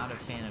was not a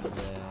fan of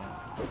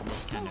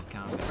this kind of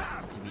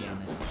combat, to be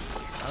honest.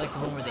 I like the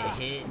one where they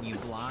hit and you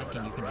block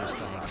and you can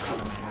just like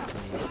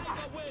automatically,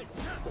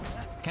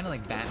 kind of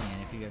like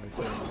Batman if you've ever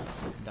played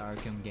the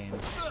Arkham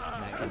games,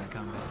 that kind of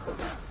combat.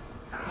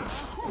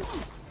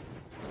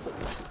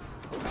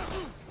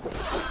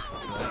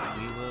 But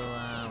we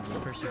will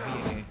we'll persevere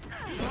here.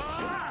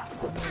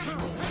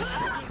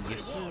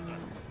 Yes, sir.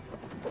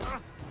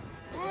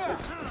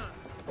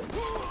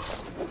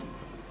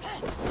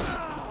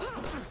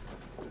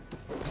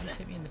 You just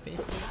hit me in the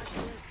face, kid.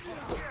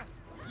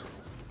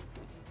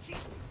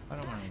 I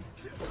don't want to.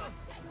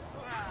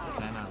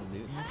 Can I not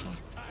loot in this one?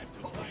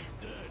 Oh,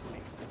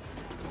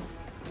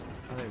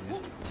 there we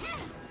go.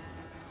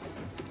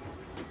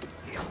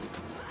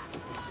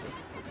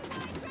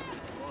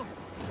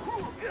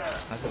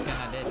 How's this guy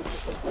not dead?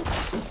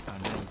 Oh,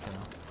 now you kill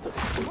him.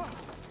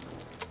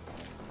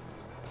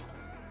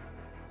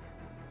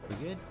 We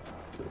good?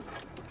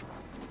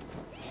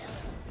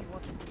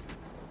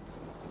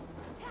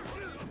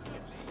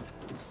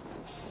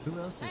 Who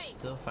else is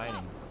still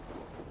fighting?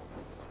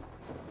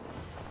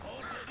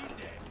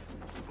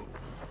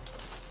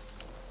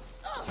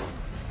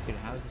 Dude,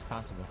 how is this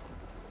possible?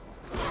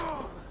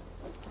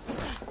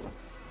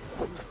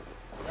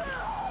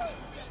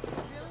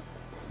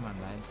 Come on,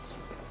 lads.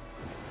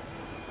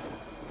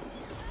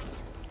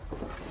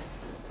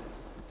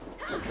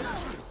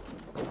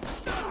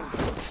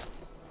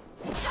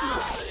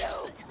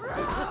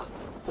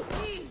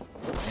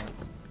 Okay,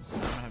 so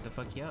now I'm gonna have to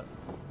fuck you up.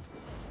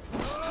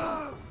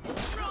 I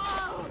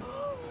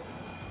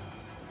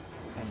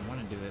didn't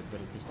want to do it, but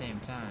at the same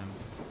time,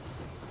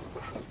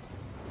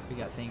 we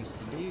got things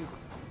to do.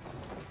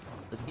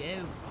 Let's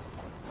go.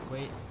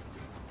 Wait.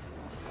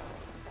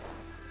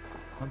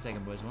 1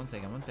 second, boys. 1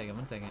 second. 1 second.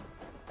 1 second.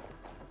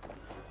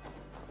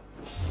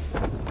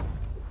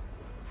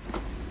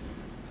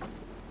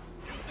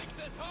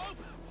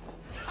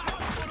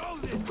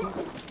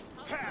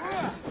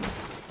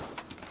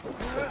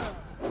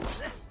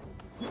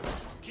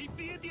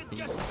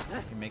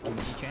 You're making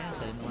me a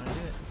chance. I didn't want to do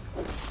it.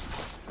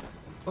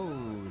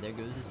 Oh, there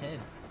goes his head.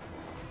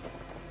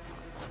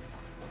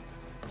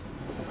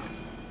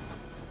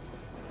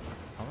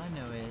 All I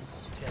know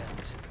is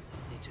Jammed.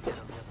 Need to get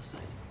on the other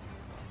side.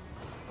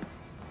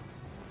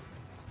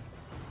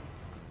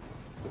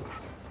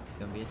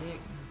 Don't be a dick.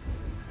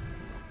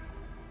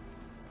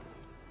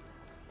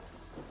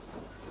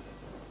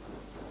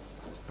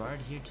 It's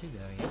barred here too,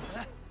 though.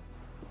 Yeah.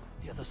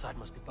 The other side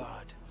must be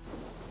barred.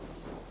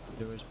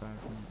 Door is barred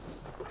from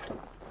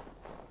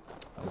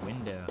a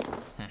window.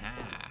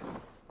 Haha.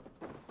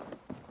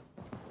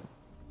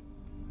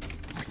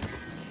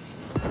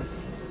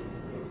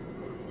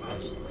 I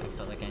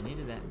felt like I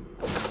needed that.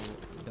 I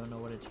don't know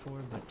what it's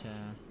for, but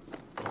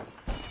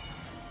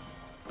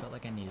felt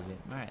like I needed it.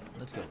 Alright,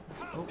 let's go.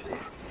 Oh.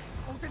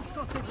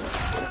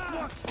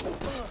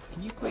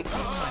 Can you quit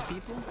killing my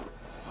people?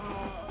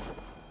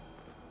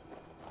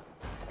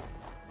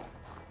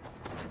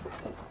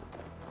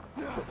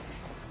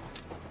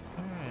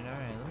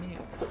 Alright,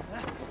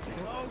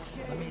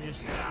 let me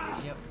just,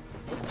 yep,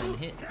 and then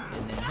hit,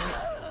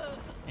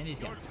 and he's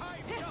gone.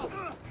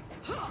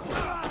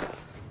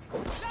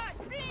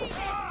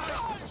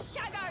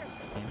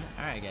 Damn it.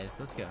 Alright guys,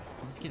 let's go.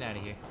 Let's get out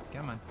of here.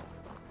 Come on.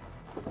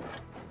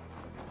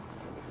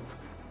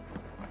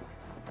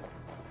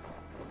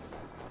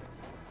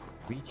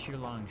 Reach your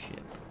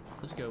longship.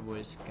 Let's go,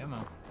 boys. Come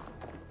on.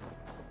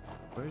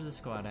 Where's the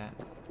squad at?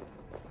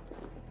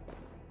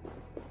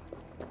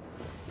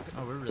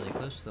 Oh, we're really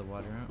close to the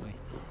water, aren't we?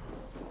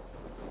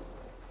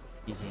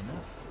 Easy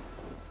enough.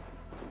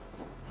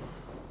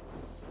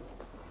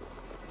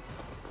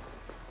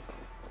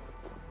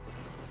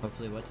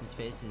 Hopefully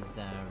what's-his-face is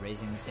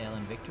raising the sail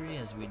in victory,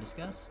 as we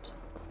discussed.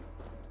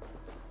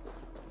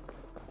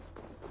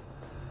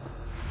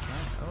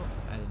 Oh,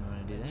 I didn't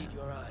want to do that. Need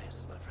your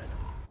eyes, my friend.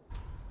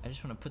 I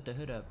just want to put the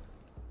hood up.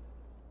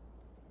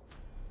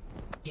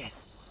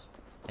 Yes!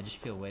 I just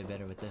feel way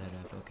better with the hood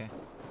up, okay?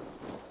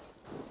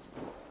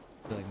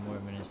 I feel like more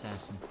of an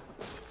assassin.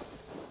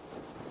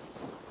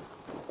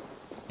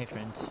 Hey,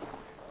 friend.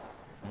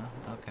 No?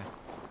 Okay.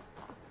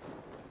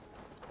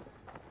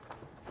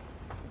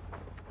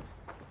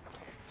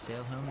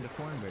 Sail home to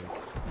Fornburg.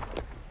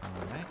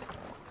 Alright.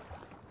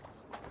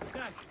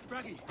 Jack,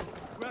 Braggy,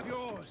 grab your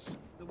oars.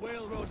 The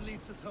whale road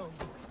leads us home.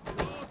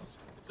 Lords,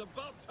 it's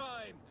about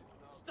time.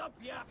 Stop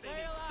yapping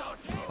and start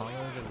Follow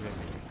the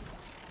river.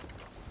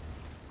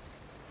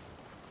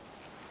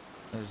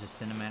 There's a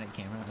cinematic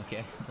camera.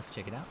 Okay, let's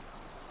check it out.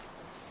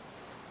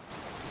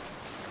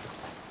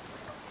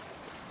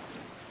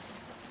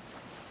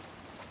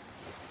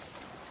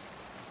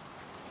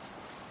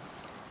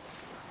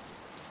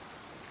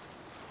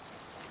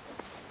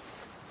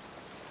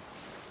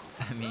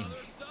 I mean... Rather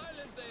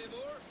silent,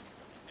 Eivor.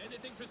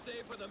 Anything to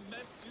say for the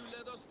mess you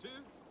led us to?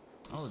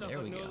 Oh, there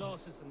we no go.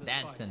 losses in this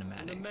That's fight, cinematic.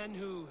 And the men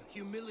who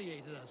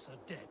humiliated us are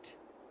dead.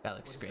 That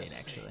looks great,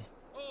 actually.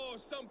 Oh,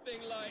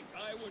 something like,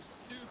 I was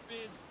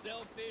stupid,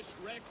 selfish,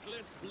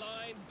 reckless,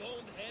 blind,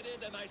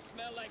 bone-headed, and I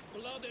smell like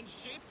blood and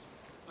shit.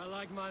 I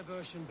like my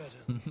version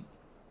better.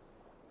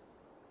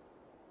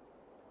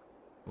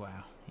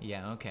 Wow.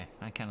 Yeah, okay.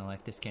 I kind of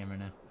like this camera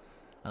now.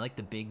 I like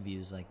the big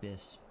views like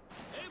this.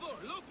 Eivor,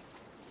 look!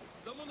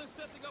 Someone is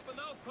setting up an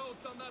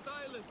outpost on that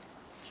island.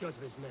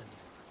 Kjotve's men,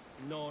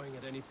 gnawing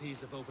at any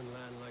piece of open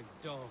land like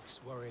dogs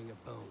worrying a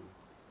bone.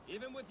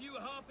 Even with you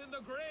half in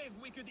the grave,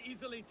 we could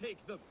easily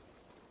take them.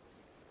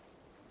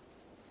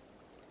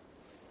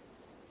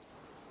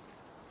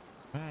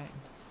 Alright.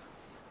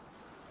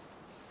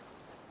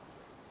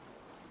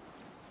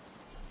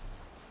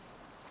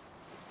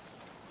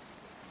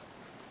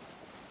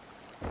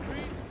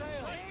 Green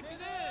sail!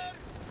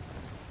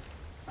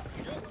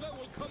 Kjotve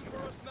will come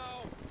for us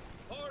now,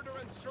 harder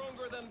and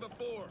stronger than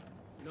before.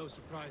 No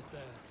surprise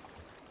there.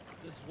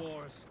 This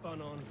war has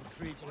spun on for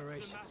 3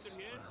 generations.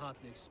 I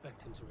hardly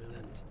expect him to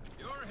relent.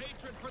 Your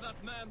hatred for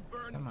that man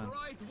burns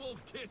bright,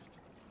 wolf-kissed.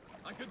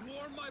 I could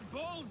warm my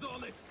balls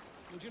on it.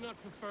 Would you not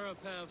prefer a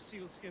pair of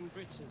sealskin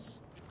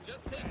breeches?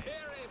 Just take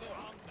care, Eivor.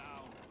 Calm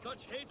down.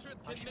 Such hatred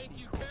can make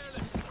you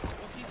careless.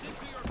 What he did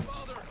to your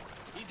father,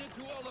 he did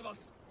to all of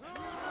us.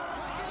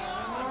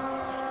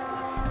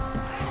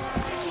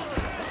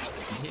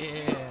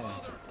 Yeah.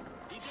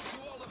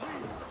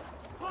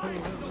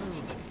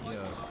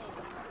 Yo.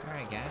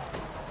 Alright, guy.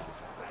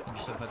 Think you're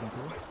so fucking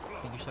cool?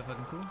 Think you're so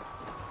fucking cool?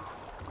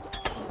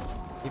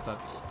 He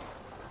fucked.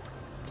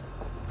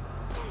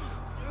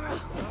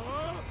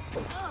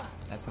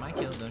 That's my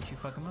kill, don't you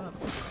fuck him up.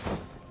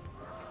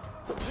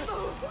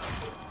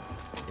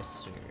 Yes,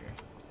 sir.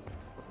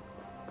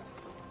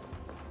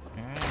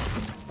 Alright,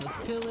 let's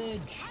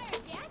pillage!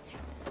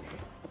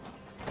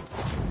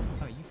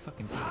 Oh, you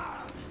fucking piece of...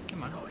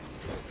 Come on.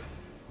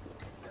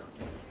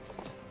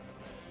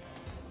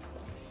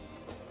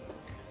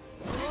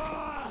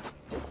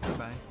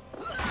 Goodbye.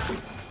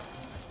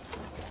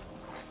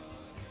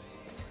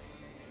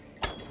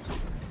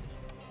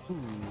 Ooh.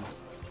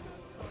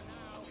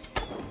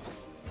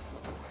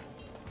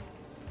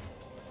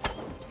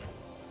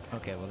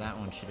 Okay, well that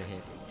one should have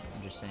hit.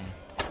 I'm just saying.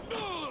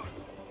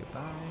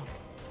 Goodbye.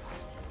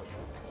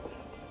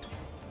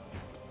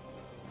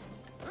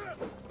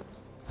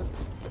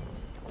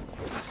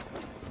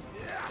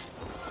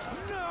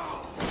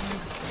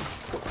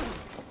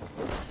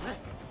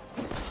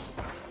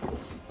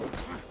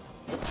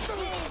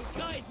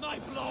 Guide my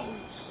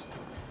blows!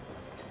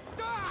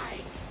 Die!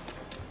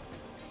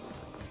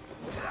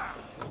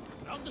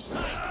 On the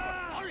side!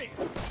 Hurry!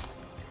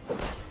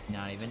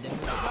 Not even damage.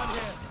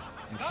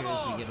 I'm sure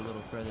as we get a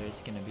little further,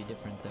 it's gonna be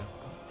different, though.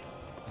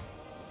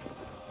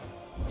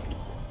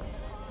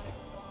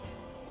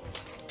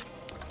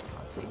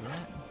 I'll take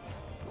that.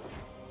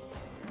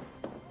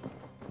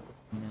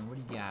 And then what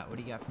do you got? What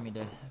do you got for me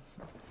to...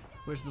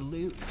 Where's the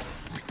loot?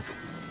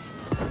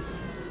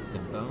 The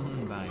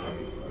bone binder.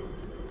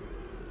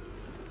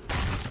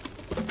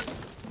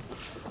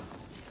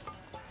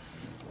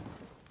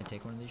 Can I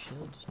take one of these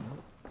shields?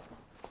 Nope.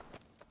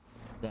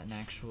 Is that an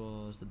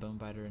actual... Is the bone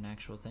biter an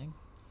actual thing?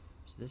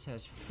 So this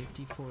has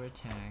 54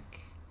 attack,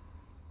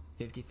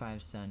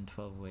 55 stun,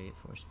 12 weight,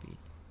 4 speed,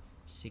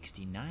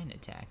 69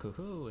 attack.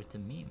 Ooh, it's a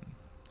meme,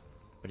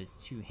 but it's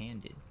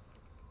two-handed.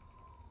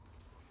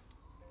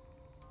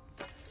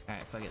 All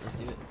right, fuck it, let's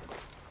do it.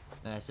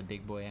 That's a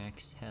big boy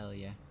axe. Hell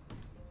yeah.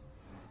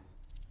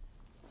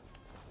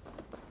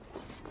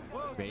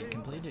 Raid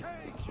completed.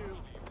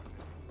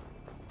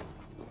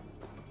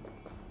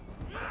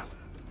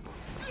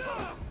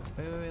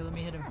 Wait, let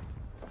me hit him.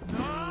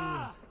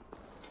 No.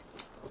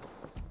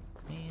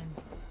 Man.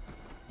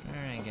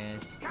 Alright,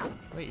 guys.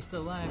 Wait, he's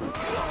still alive.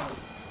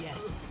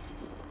 Yes.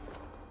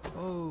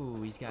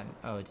 Oh, he's got...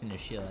 Oh, it's in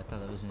his shield. I thought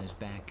that was in his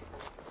back.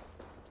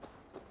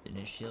 In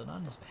his shield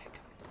on his back.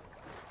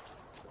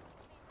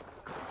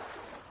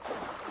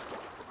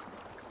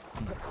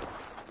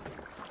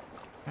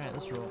 Alright,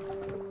 let's roll.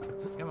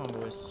 Come on,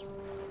 boys.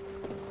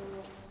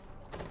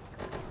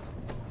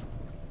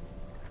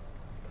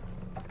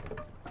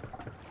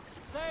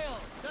 Sail!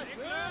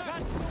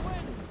 Catch the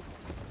wind!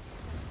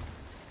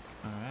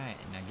 Alright,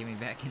 now get me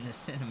back in the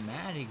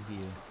cinematic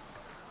view.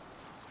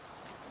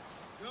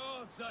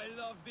 Gods, I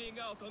love being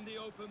out on the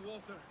open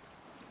water.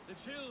 The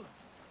chill,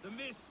 the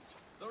mist,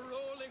 the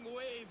rolling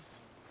waves.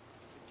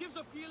 It gives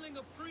a feeling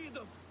of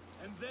freedom.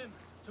 And then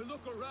to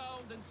look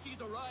around and see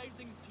the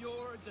rising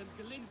fjords and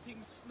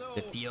glinting snow.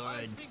 The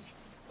fjords.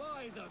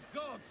 By the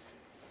gods,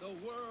 the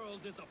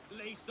world is a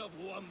place of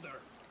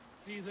wonder.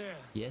 See there.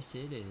 Yes,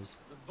 it is.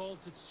 The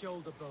vaulted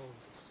shoulder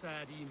bones of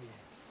sad Ymir.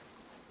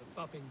 The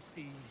bubbling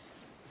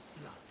seas, his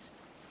blood.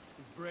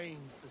 His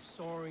brains, the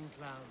soaring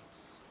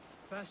clouds.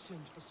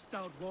 Fashioned for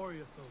stout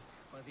warrior folk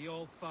by the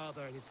Old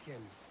Father and his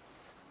kin.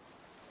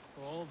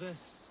 For all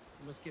this,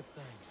 you must give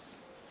thanks.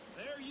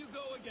 There you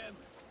go again.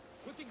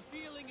 putting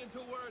feeling into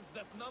words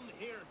that none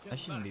here can I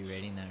shouldn't be match.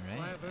 rating that, Why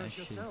right? I avert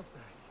should yourself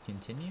back?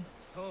 continue.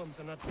 Poems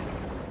are not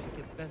difficult if you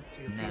give vent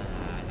to your Nah,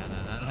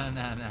 feelings.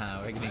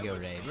 nah. We're gonna go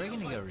raid. We're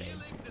gonna go raid.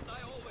 Feelings as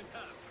I always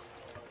have,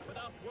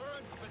 without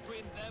words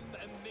between them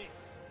and me.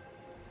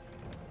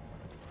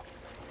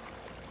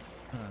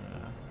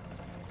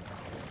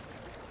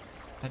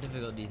 How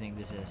difficult do you think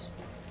this is?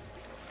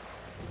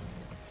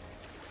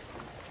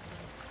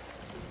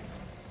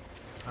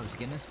 I was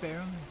gonna spare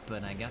him,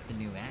 but I got the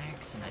new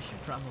axe, and I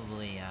should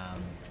probably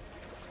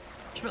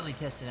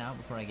test it out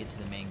before I get to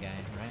the main guy,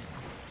 right?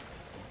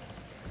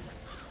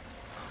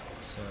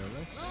 So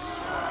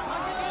let's.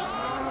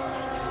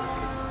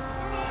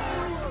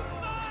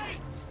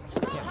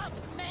 Yeah,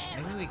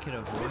 maybe we could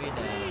avoid.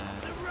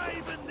 The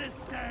raven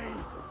this day.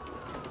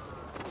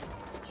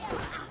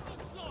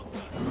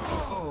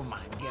 Oh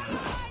my god!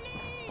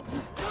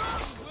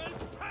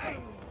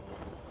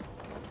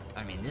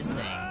 I mean, this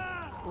thing.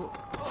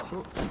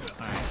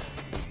 Alright,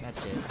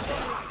 that's it.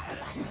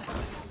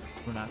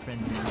 We're not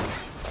friends anymore.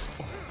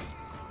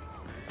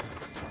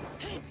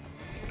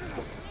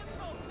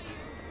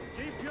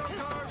 Keep your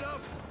guard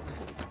up.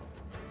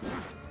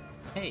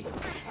 Hey,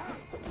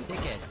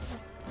 dickhead.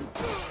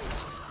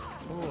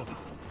 Oh.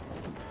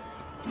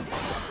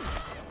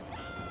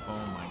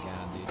 Oh my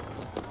god, dude.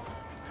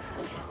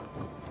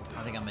 I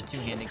think I'm a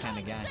two-handed kind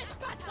of guy.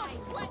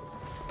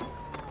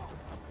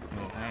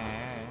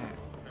 Alright.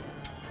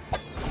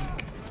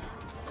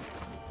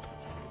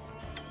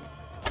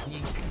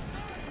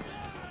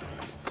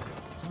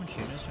 Someone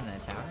shooting us from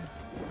that tower?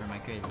 Or am I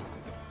crazy?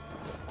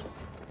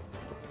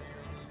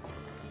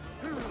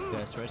 Dude,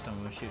 I swear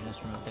someone was shooting us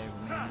from up there.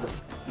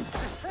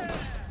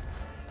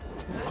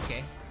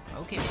 Okay.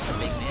 Okay, Mr.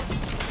 Big Man.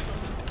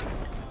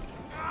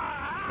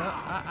 Oh,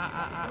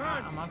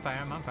 I'm on fire,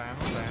 I'm on fire, I'm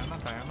on fire, I'm on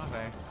fire, I'm on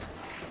fire.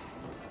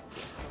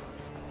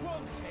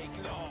 Won't take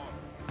long.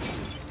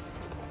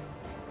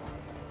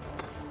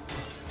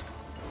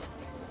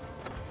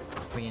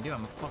 What are you gonna do?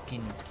 I'm a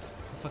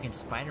fucking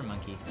spider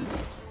monkey.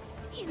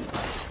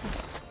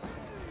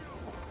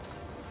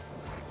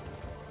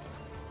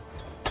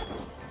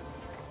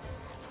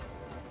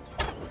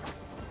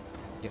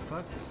 Get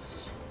fucked.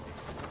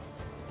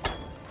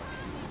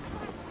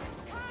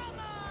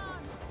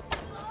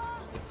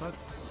 Get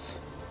fucked.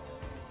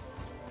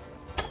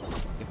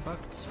 Get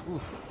fucked.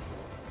 Oof.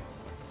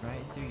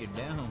 Right through your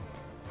dome.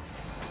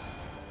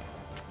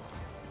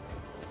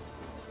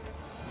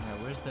 Alright,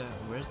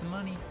 where's the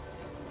money?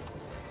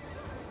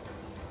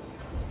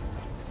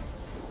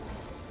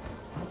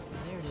 Oh,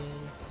 there it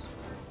is.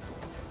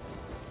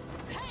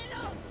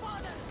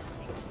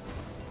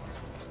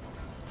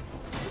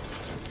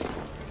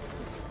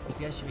 These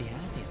guys should be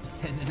happy I'm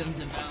sending them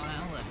to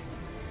Valhalla.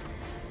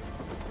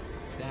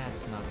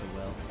 That's not the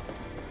wealth.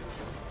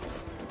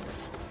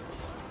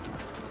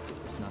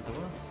 It's not the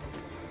wealth.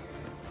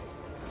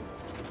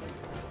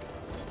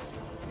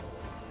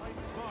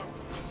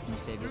 Let me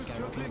save this guy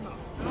real quick.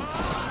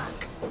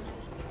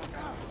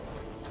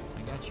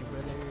 I got you,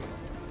 brother.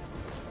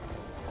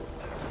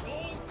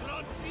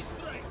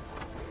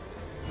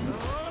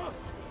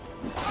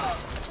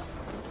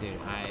 Dude,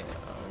 I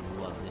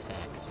love this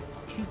axe.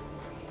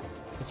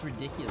 It's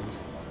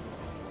ridiculous.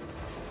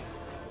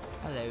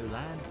 Hello,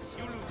 lads.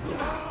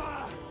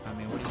 I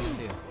mean, what are you gonna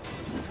do?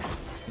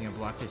 You gonna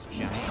block this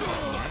giant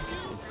fucking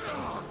axe?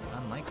 It's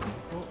unlikely.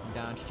 Oh,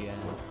 dodged ya.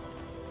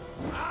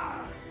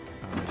 Oh,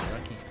 you're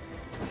lucky.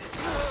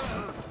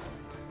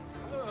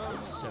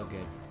 So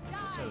good.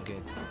 So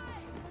good.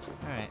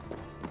 Alright.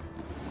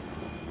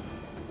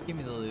 Give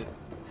me the loot.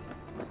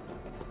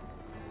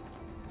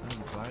 Oh,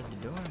 you barred the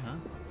door, huh?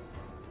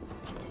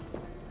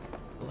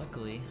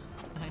 Luckily,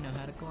 I know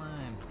how to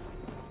climb.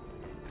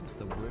 It's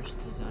the worst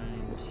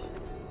designed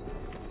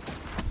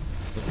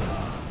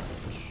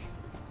garage.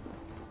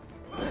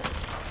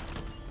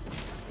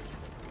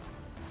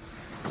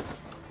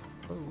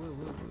 Whoa, whoa,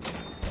 whoa, whoa.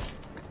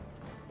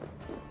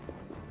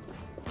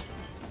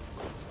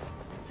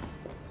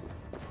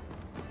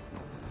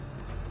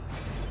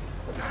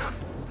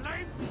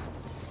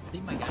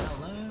 Leave my guy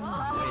alone.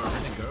 Wait, is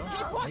that a girl?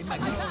 Leave my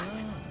girl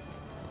alone.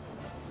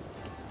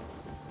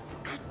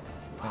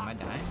 Wait, am I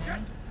dying?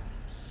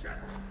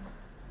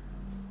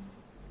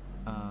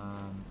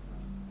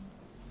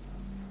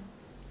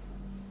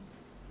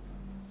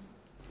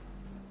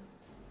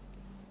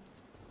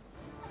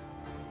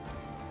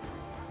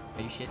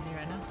 Are you shitting me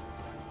right now?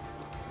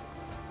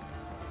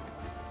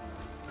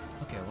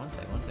 Okay, one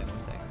sec.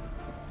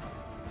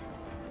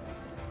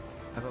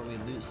 How about we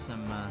loot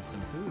some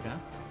food, huh?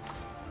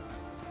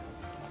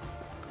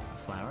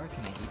 Flour?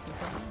 Can I eat the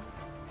flour?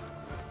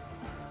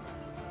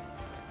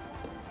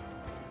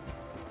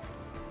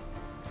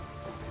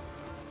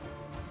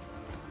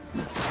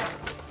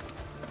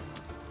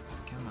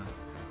 Come on.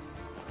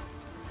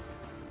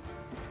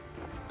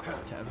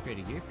 To upgrade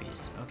a gear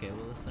piece. Okay,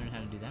 well let's learn how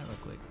to do that real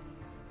quick.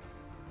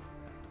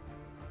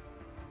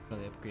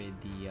 Probably upgrade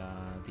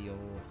the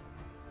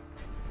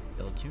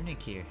old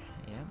tunic here.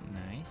 Yep,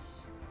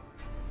 nice.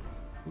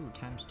 Ooh,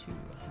 ×2.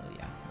 Hell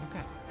yeah.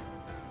 Okay.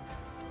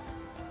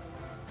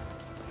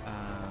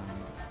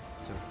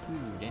 So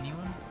food,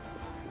 anyone?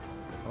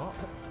 Oh.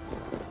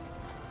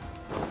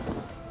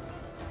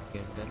 You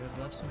guys better have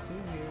left some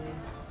food here.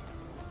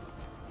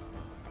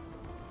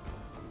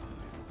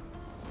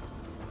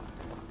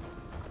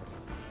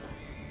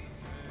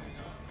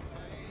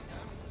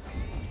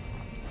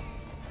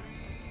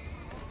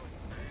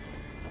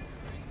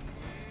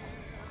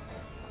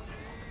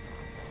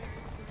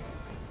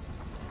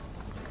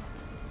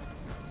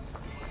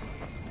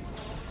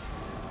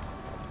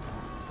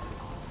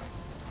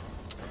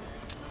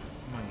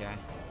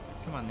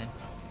 Come on then.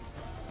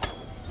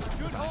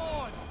 Shoot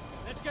hard!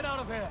 Let's get out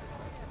of here!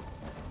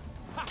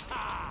 Ha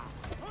ha!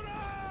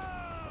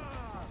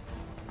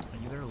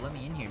 You better let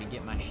me in here to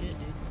get my shit,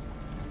 dude.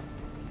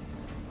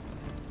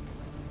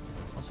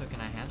 Also,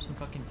 can I have some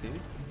fucking food?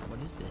 What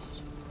is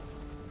this?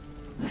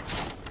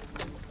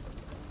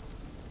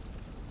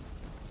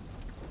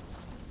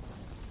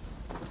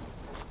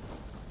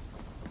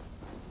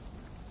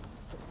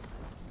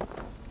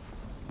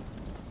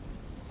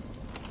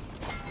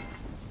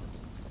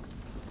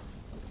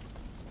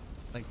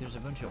 Like, there's a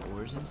bunch of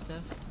ores and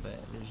stuff, but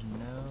there's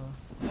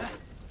no...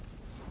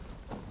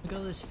 Look at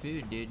all this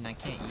food, dude, and I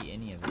can't eat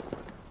any of it.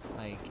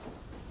 Like...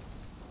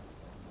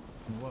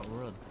 In what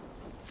world?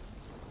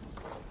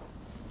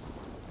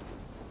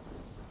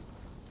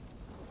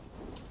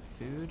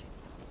 Food?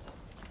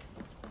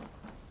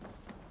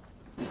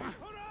 You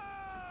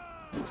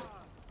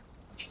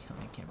tell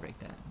me I can't break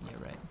that. Yeah,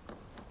 right.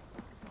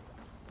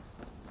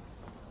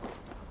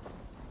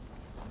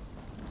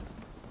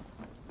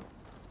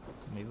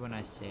 Maybe when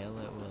I sail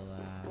it will,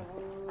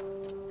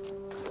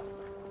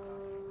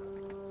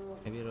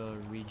 maybe it'll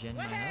regen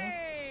my health?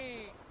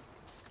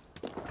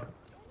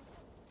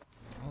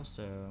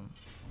 Also...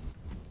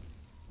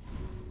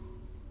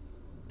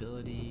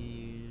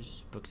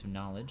 Abilities... Books of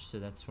knowledge, so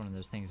that's one of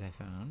those things I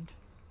found.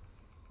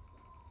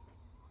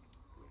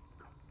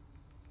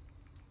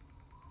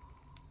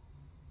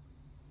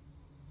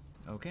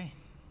 Okay,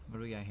 what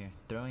do we got here?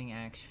 Throwing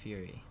Axe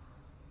Fury.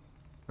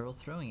 Hurl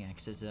throwing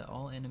axes at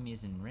all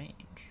enemies in range.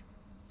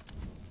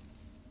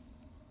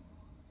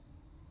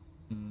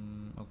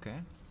 Okay.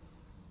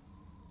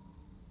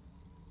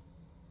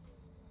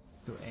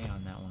 Go A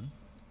on that one.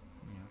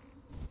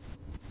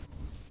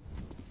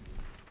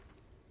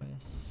 Yeah.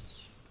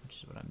 Yes, which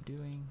is what I'm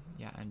doing.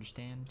 Yeah, I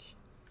understand.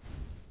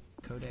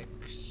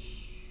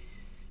 Codex,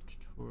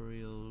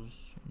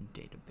 tutorials, and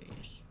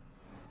database.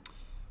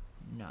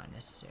 Not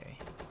necessary.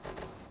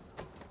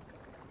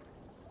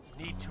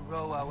 Need to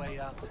row our way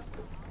out.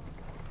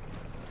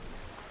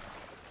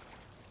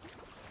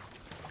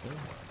 Really?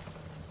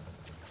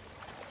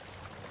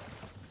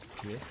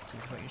 Drift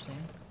is what you're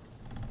saying?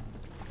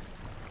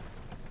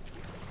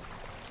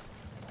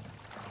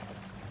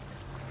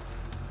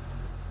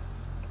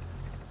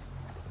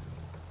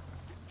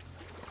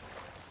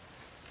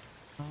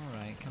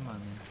 Alright, come on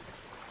then.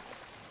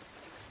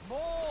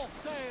 More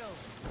sail!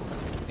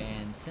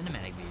 And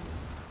cinematic view.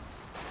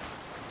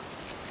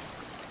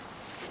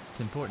 It's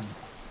important.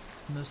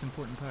 It's the most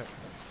important part.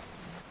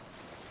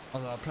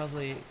 Although I'll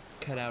probably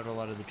cut out a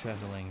lot of the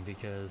traveling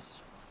because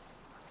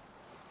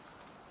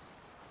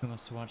who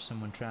wants to watch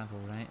someone travel,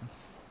 right?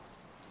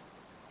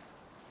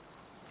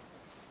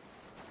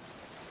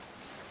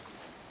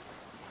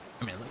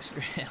 I mean, it looks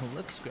great. It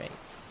looks great.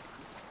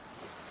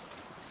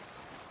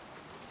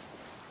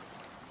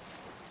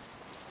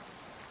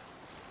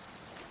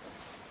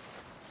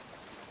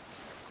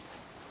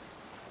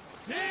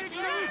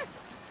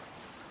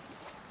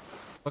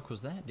 What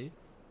was that, dude?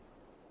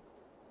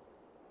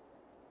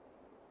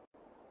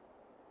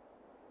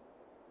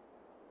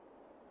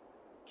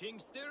 King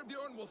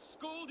Styrbjorn will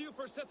scold you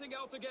for setting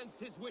out against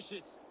his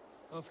wishes.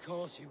 Of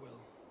course he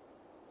will.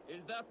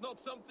 Is that not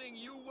something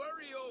you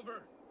worry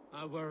over?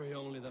 I worry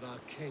only that our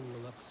king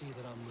will not see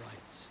that I'm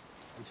right,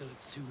 until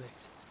it's too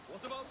late.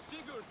 What about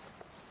Sigurd?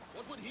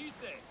 What would he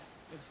say?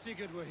 If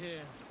Sigurd were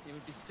here, he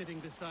would be sitting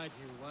beside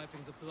you,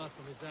 wiping the blood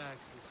from his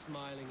axe and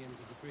smiling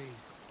into the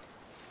breeze.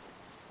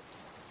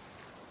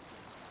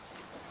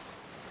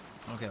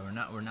 Okay,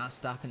 we're not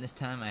stopping this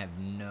time. I have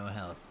no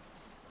health.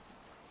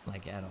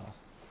 Like, at all.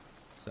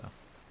 So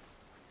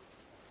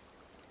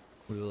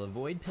we will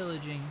avoid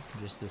pillaging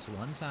just this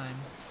one time,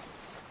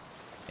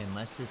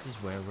 unless this is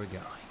where we're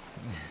going.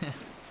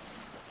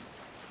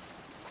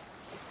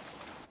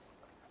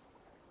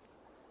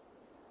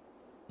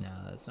 No,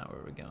 that's not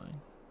where we're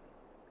going.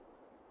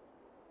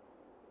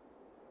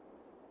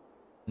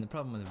 And the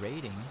problem with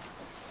raiding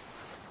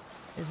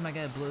is my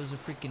guy blows a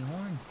freaking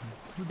horn.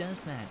 Who does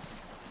that?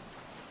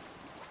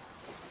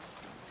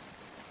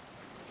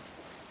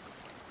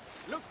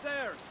 Look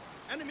there!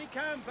 Enemy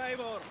camp,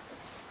 Eivor!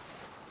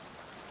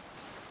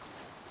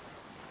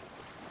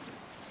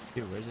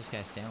 Dude, where's this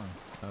guy sailing?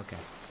 Okay.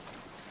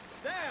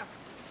 There!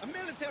 A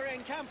military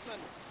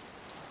encampment!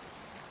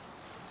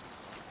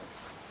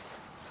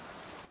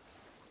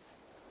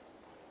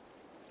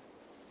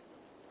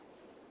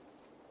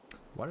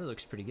 Water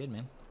looks pretty good,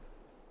 man.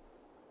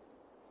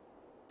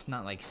 It's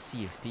not like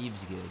Sea of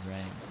Thieves good,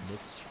 right?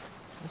 It's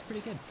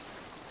pretty good.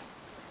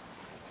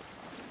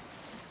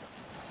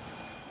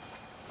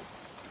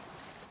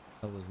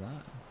 What was that?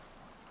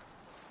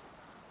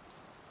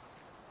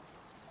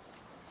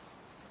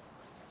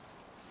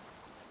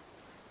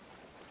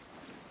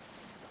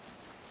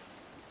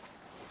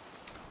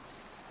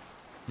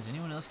 Is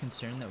anyone else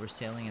concerned that we're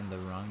sailing in the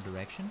wrong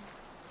direction?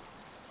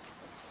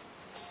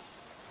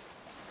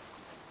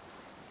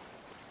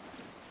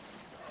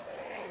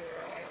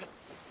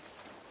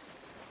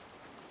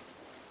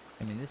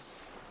 I mean, this...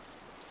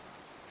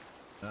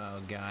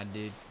 Oh god,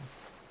 dude.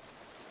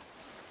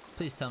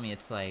 Please tell me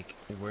it's like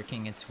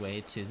working its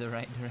way to the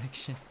right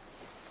direction.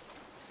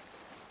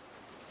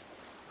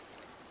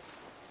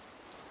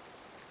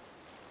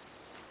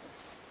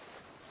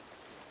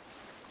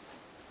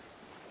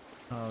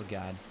 Oh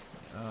god.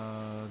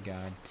 Oh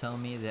god. Tell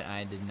me that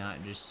I did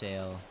not just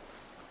sail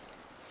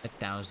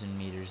 1,000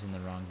 meters in the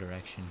wrong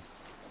direction.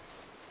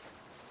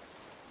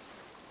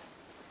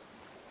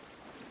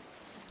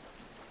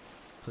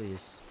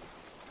 Please.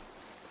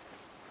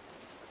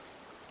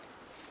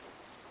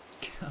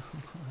 Come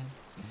on.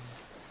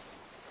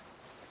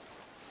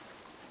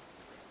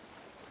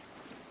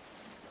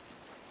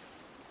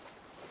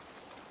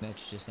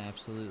 That's just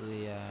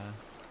absolutely,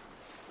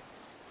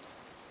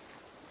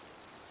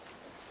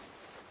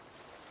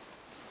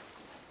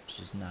 it's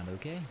just not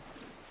okay.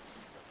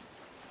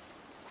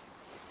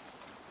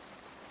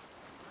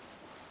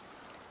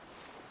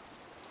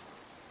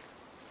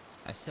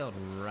 I sailed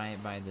right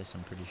by this,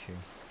 I'm pretty sure.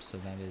 So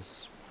that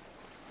is...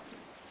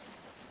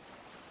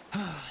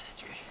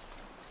 that's great.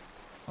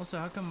 Also,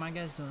 how come my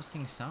guys don't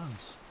sing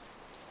songs?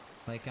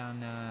 Like on,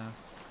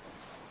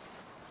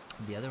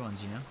 the other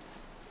ones, you know?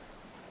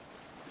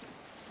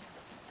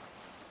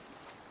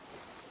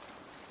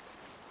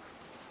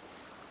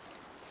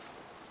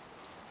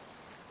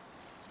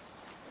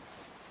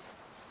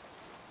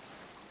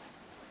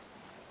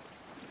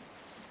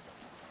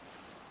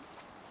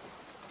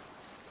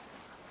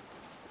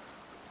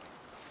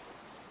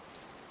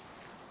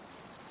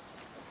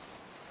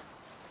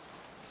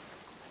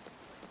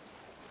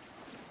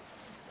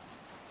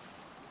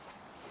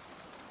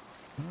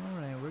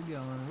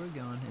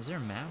 Is there a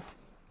map?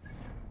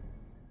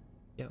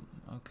 Yep,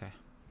 okay.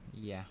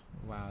 Yeah,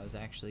 wow, I was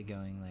actually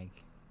going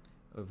like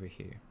over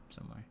here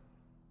somewhere.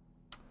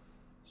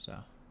 So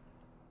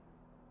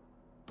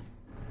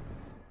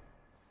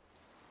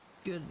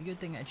good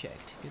thing I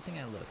checked. Good thing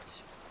I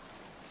looked.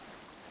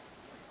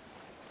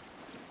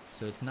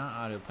 So it's not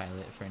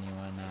autopilot for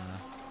anyone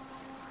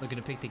looking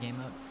to pick the game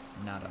up.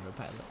 Not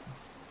autopilot.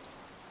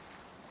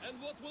 And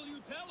what will you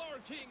tell our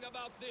king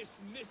about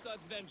this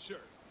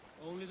misadventure?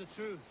 Only the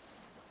truth.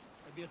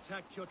 We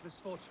attacked Kjotve's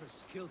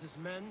fortress, killed his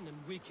men, and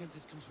weakened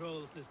his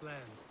control of this land.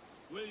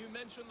 Will you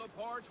mention the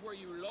part where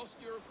you lost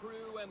your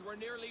crew and were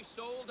nearly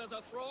sold as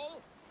a thrall?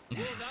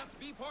 Will that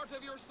be part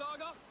of your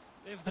saga?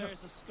 If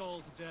there's a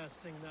skull to dare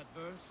sing that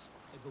verse,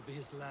 it will be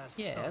his last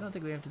Yeah, song. I don't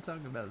think we have to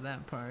talk about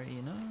that part,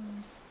 you know?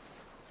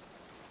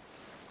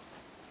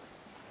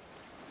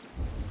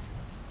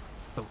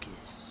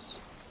 Focus.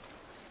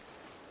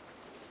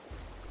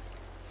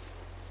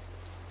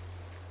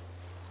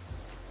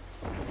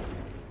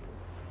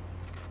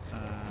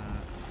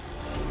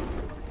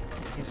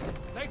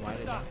 Why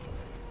did I?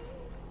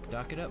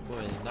 Dock it up,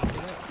 boys. Dock it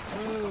up.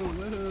 Whoa,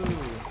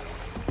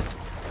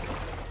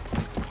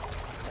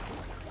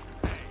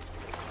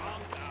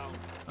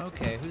 whoa.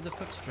 Okay, who the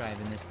fuck's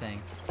driving this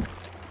thing?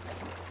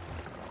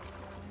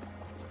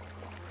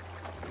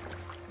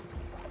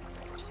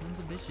 Sons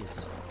of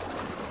bitches.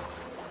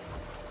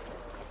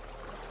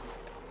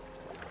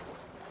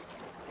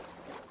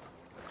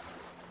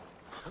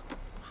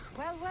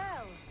 Well,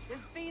 well, the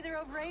feeder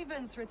of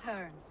ravens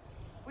returns.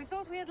 We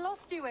thought we had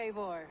lost you,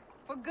 Eivor.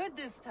 For good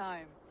this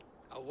time.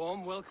 A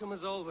warm welcome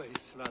as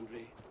always,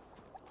 Landry.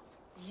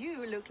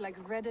 You look like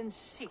reddened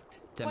shit. Is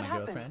that what my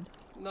happened? girlfriend?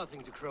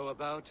 Nothing to crow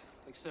about,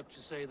 except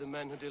to say the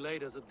men who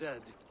delayed us are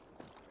dead.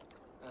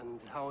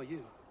 And how are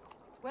you?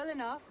 Well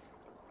enough.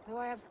 Though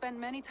I have spent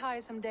many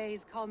tiresome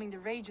days calming the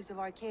rages of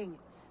our king.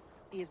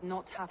 He is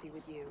not happy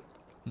with you.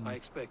 I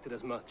expected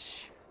as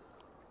much.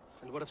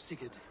 And what of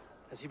Sigurd?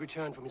 Has he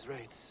returned from his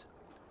raids?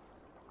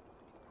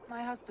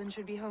 My husband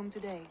should be home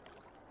today.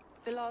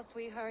 The last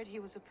we heard, he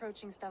was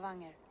approaching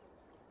Stavanger.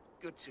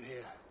 Good to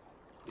hear.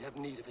 We have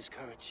need of his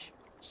courage.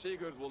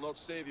 Sigurd will not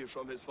save you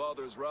from his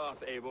father's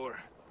wrath, Eivor.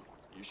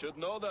 You should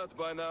know that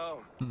by now.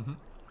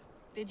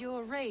 Did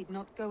your raid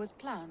not go as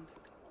planned?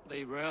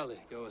 They rarely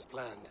go as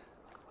planned.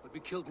 But we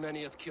killed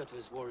many of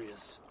Kjotve's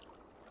warriors.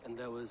 And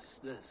there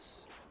was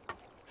this.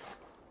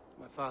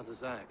 My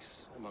father's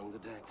axe among the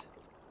dead.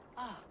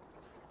 Ah.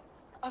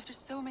 After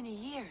so many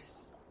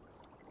years.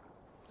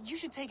 You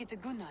should take it to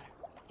Gunnar.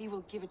 He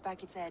will give it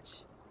back its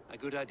edge. A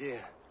good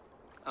idea.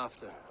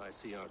 After I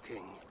see our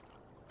king.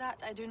 That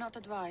I do not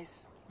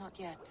advise. Not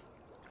yet.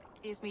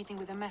 He is meeting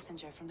with a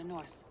messenger from the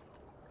north.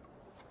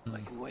 I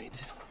can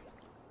wait.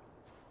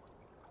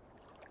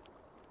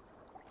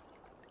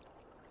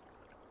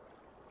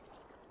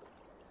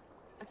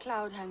 A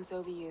cloud hangs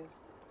over you.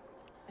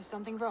 Is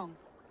something wrong?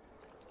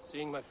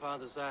 Seeing my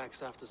father's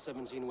axe after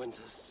 17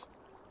 winters.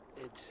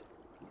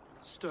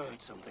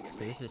 stirred something in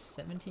So me. this is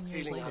 17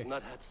 years Feeling later. I've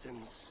not had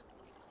since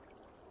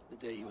the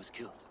day he was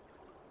killed.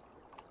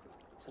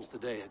 Since the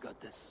day I got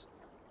this.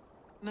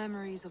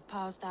 Memories of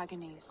past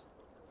agonies.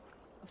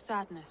 Of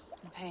sadness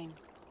and pain.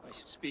 I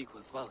should speak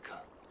with Valka.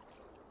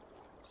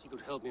 She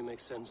could help me make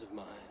sense of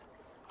my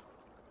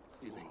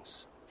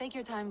feelings. Take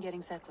your time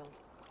getting settled.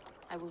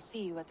 I will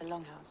see you at the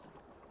Longhouse.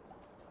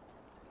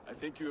 I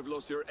think you have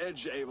lost your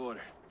edge, Eivor,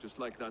 just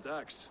like that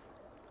axe.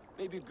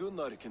 Maybe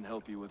Gunnar can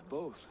help you with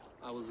both.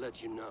 I will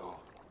let you know.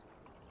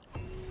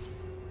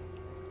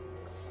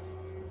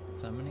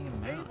 Summoning a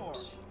mount.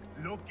 Eivor,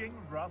 looking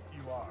rough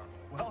you are.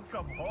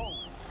 Welcome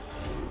home.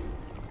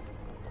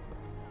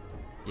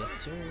 Yes,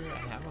 sir, I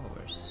have a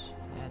horse.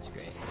 That's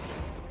great.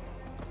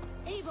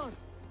 Eivor,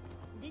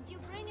 did you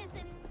bring us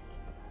in?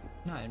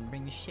 No, I didn't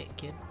bring you shit,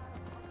 kid.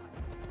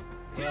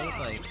 Do I look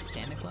like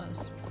Santa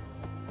Claus?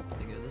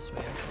 They go this way,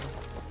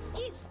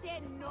 actually. Is there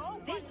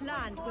no This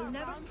land will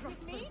never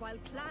prosper while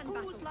clan Who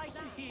battles would like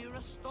to hear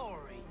a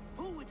story?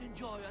 Who would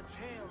enjoy a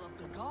tale of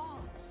the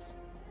gods?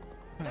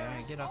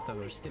 Alright, get off the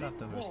horse, get off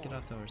the horse, get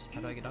off the horse.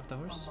 How do I get off the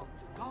horse?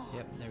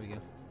 Yep, there we go.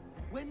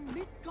 When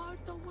Midgard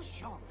was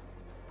young.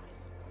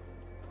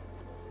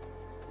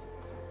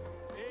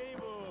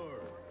 Eivor,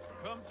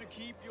 come to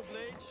keep your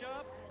blade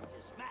sharp? It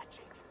is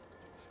magic.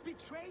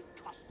 Betrayed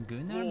custom.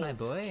 Gunnar, my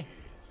boy.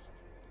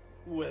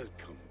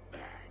 Welcome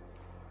back.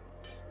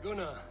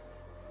 Gunnar,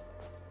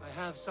 I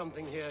have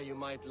something here you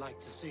might like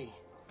to see.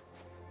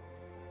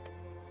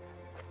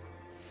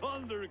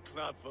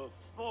 Thunderclap of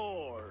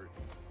Thor!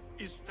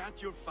 Is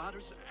that your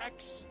father's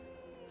axe?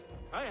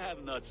 I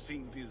have not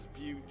seen this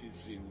beauty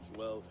since,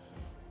 well,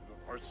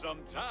 for some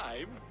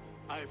time.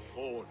 I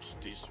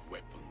forged this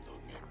weapon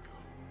long ago.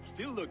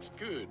 Still looks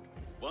good.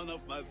 One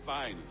of my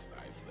finest,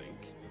 I think.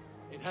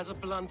 It has a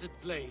blunted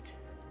blade,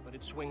 but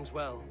it swings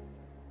well.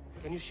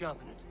 Can you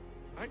sharpen it?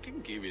 I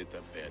can give it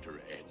a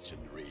better edge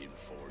and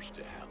reinforce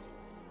the helm.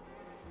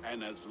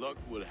 And as luck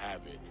would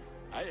have it,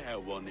 I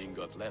have one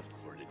ingot left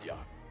for the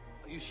job.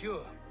 Are you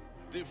sure?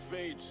 The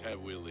fates have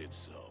willed it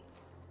so.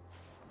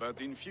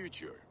 But in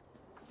future,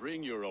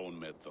 bring your own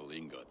metal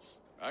ingots.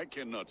 I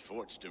cannot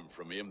forge them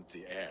from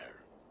empty air.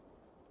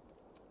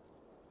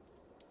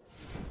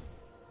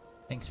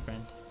 Thanks,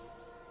 friend.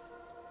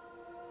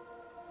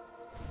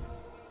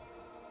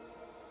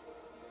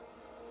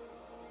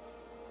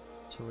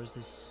 So what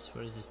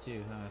does this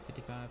do?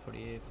 55,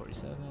 48,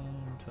 47,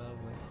 12,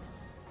 wait.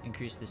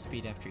 Increase the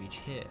speed after each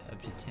hit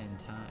up to 10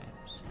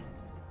 times.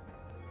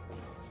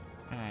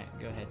 Alright,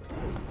 go ahead.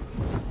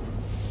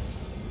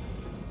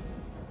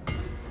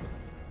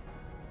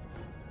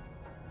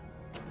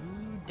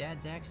 Ooh,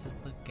 Dad's axe is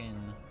looking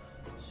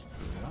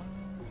strong.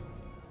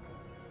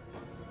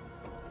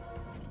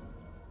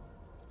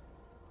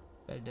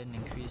 But it doesn't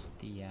increase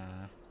the,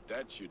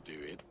 That should do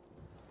it.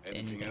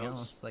 anything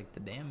else, like the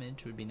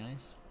damage would be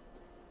nice.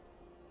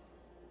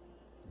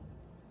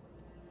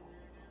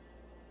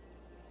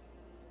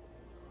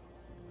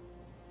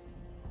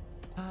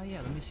 Yeah,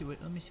 let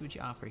me see what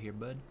you offer here,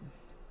 bud.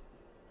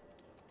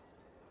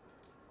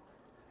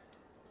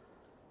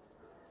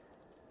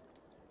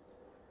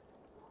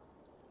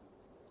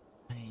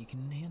 You can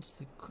enhance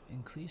the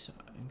increase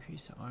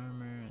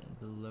armor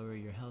the lower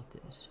your health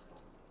is.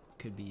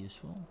 Could be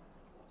useful.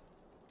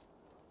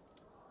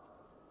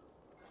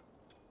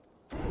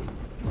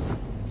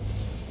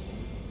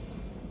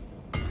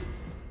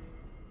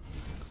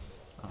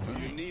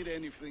 Do you need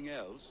anything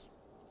else?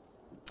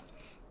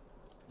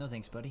 No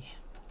thanks, buddy.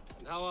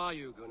 And how are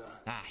you, Gunnar?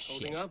 Ah,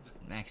 Holding shit. up?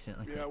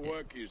 Accidentally Yeah, clicked it.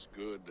 work is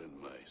good and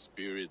my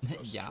spirits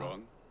are Yeah.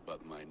 strong,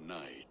 but my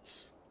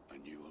nights are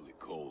newly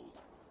cold.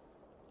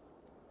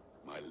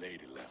 My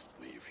lady left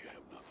me, if you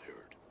have not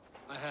heard.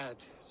 I had.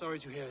 Sorry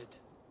to hear it.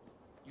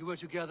 You were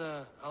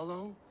together how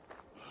long?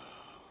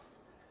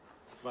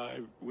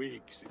 5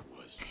 weeks it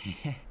was.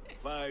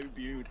 5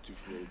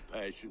 beautiful,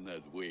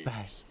 passionate weeks.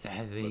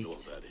 Five But all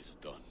weeks. that is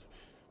done.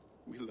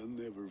 Will I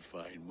never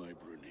find my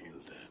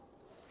Brunhilde?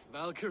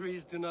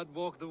 Valkyries do not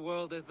walk the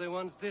world as they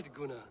once did,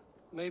 Gunnar.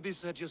 Maybe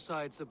set your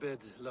sights a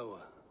bit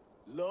lower.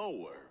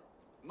 Lower?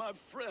 My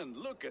friend,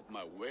 look at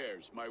my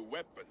wares, my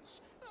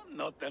weapons. I'm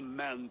not a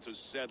man to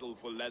settle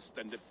for less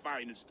than the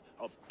finest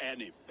of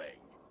anything.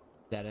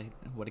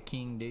 What a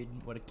king, dude.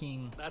 What a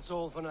king. That's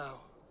all for now.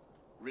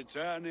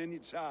 Return any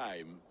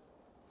time.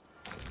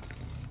 I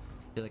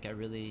feel like I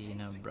really,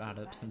 brought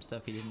up some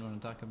stuff he didn't want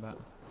to talk about.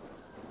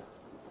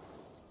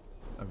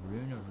 A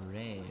rune of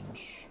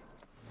rage.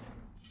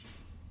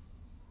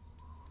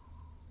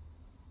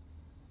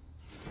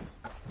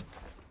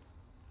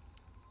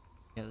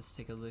 Yeah, let's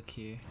take a look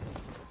here.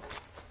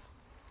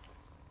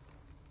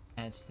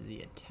 Adds to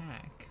the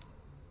attack.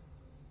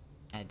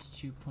 Adds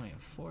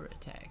 2.4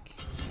 attack.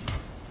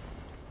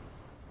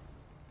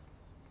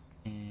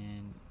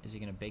 And is it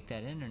gonna bake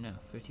that in or no?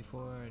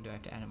 54, do I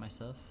have to add it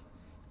myself?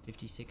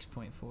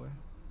 56.4.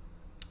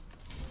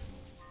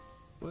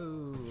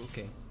 Whoa,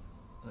 okay.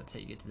 Well, that's how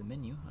you get to the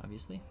menu,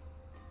 obviously.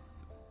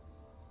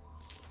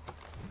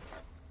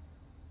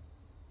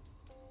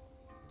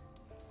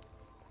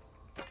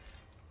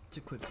 Let's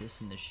equip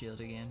this in the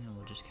shield again, and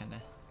we'll just kind of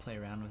play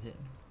around with it.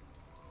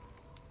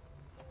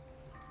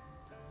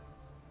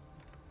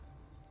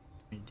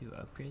 Ready to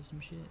upgrade some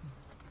shit?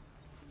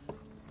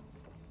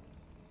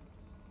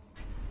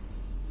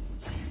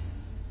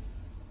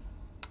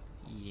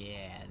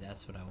 Yeah,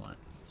 that's what I want.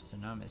 So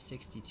now I'm at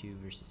 62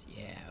 versus...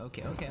 Yeah,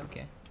 okay.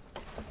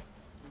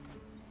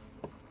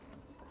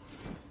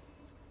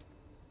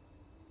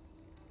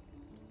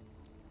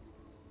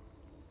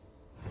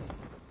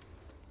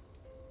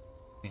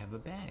 We have a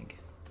bag.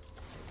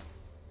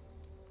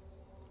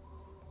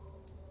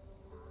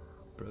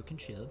 Broken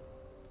shield.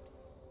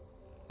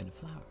 And a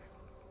flower.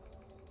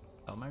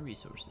 All my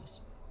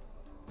resources.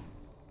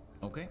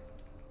 Okay.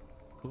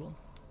 Cool.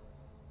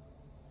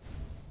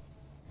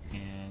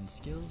 And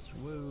skills.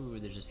 Whoa,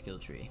 there's a skill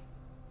tree.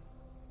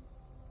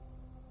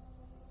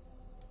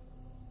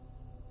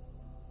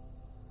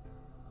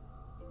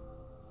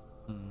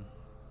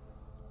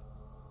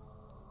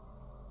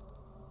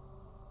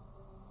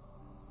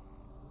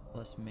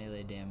 Plus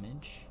melee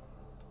damage,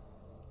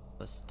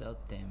 plus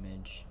stealth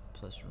damage,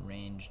 plus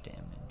range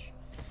damage.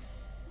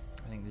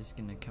 I think this is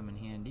gonna come in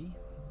handy.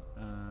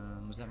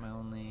 Was that my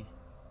only...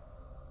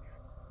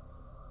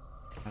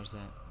 How's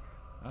that?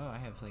 Oh, I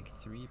have like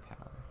 3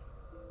 power.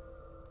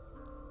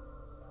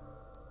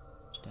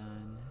 It's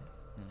done.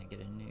 And then I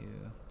get a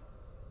new...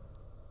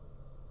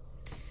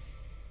 I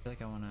feel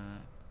like I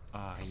wanna...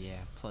 Oh yeah,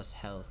 plus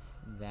health.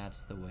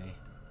 That's the way.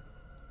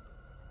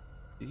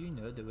 Do you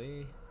know the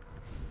way?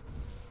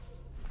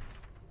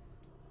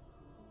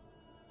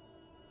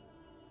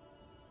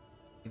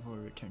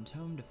 Eivor returns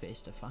home to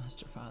face the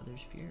foster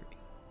father's fury.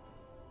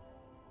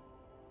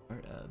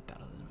 Part of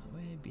battle in the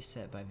way,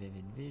 beset by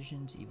vivid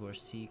visions, Eivor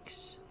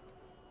seeks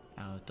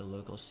out the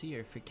local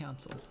seer for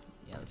counsel.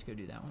 Yeah, let's go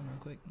do that one real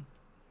quick.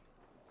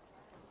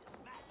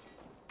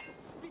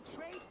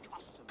 Betrayed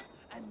custom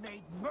and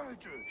made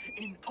murder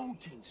in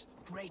Odin's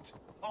great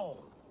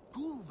hall.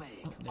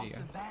 Gulveig of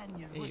the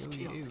Vanir was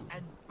killed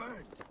and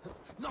burnt,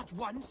 not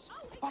once,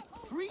 but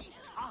 3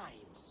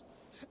 times.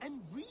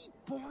 And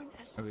reborn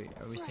as Are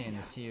we saying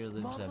the seer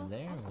lives up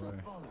there, or?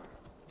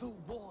 The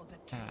war that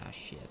Ah,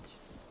 shit.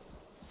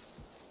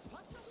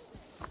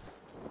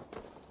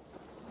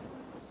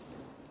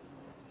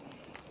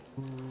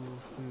 Ooh,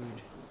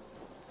 food.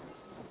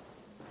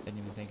 Didn't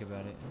even think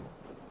about it.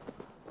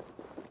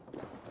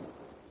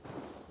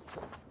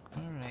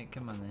 Alright,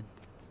 come on then.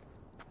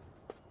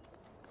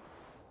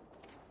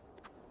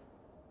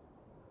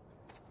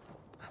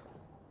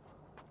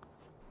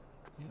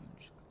 Yep,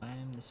 just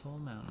climb this whole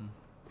mountain.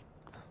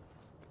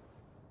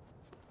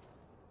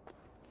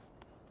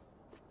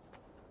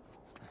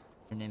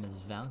 Her name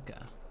is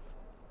Valka.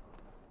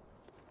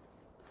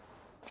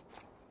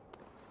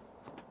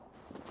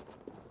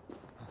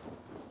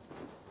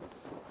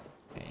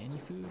 Okay, any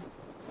food?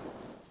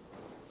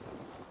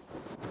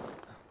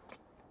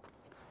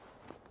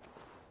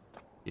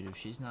 Dude, if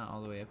she's not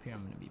all the way up here,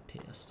 I'm gonna be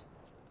pissed.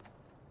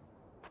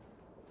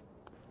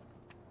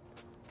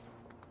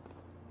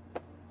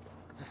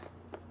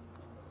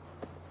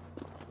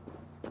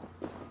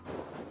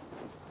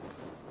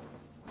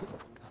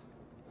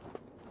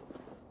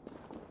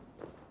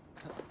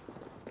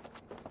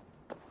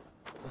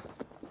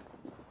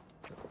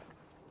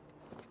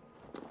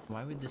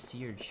 Why would the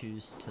seer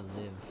choose to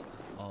live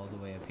all the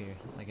way up here?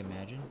 Like,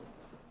 imagine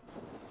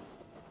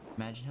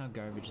how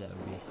garbage that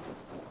would be.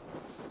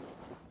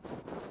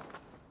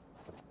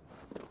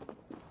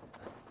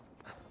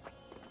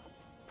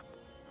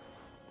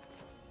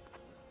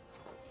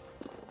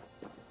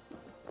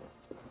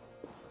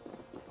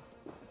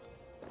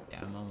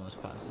 Yeah, I'm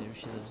almost positive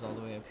she lives all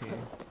the way up here,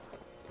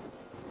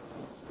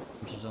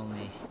 which is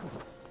only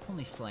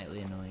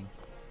slightly annoying,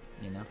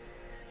 you know?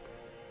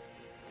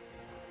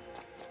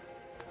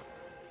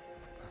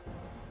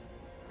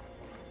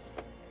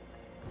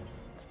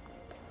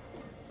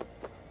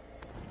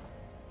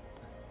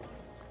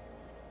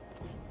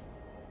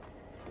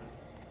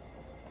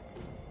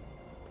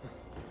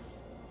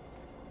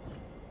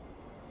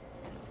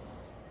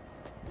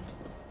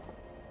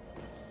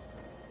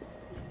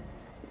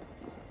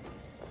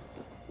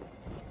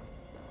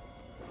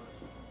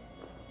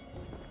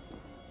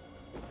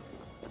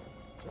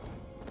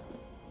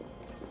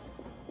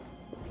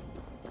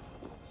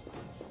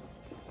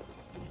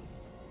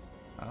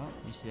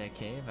 You see that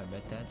cave? I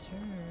bet that's her.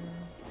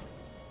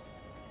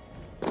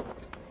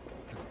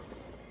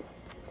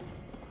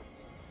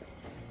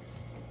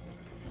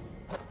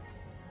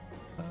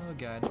 Oh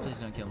god, please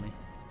don't kill me.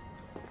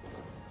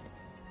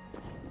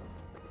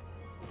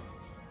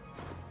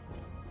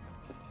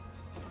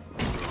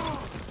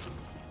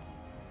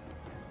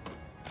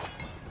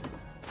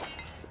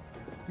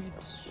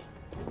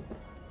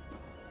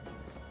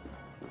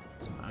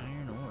 Some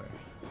iron ore.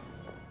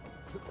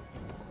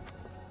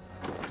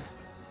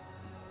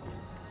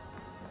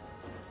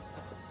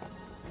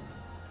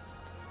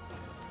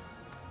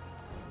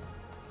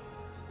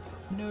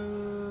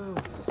 No.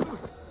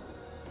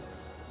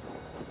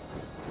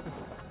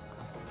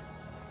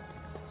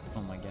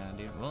 Oh my god,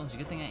 dude. Well, it's a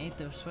good thing I ate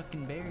those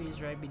fucking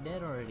berries or I'd be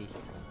dead already.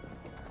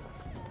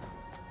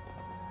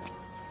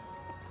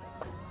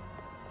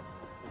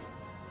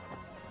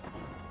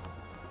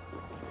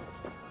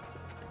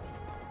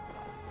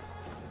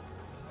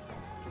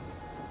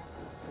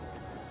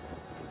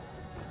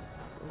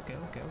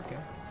 okay.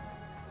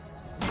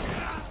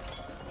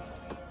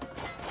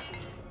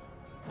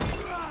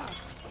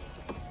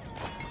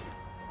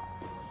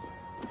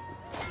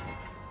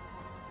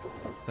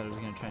 Thought it was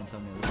gonna try and tell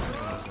me this way.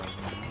 I was like,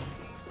 no.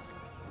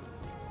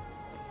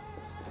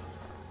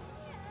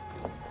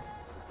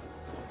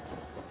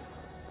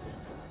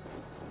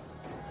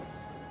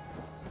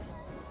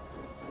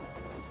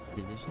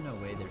 Dude, there's no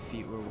way their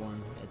feet were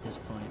warm at this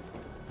point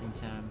in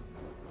time.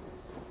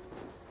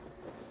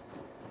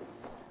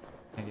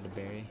 Can I get a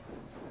berry?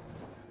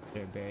 Is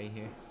there a berry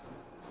here?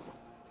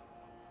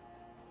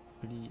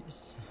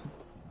 Please.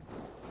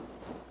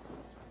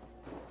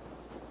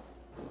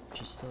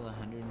 She's still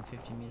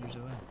 150 meters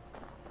away.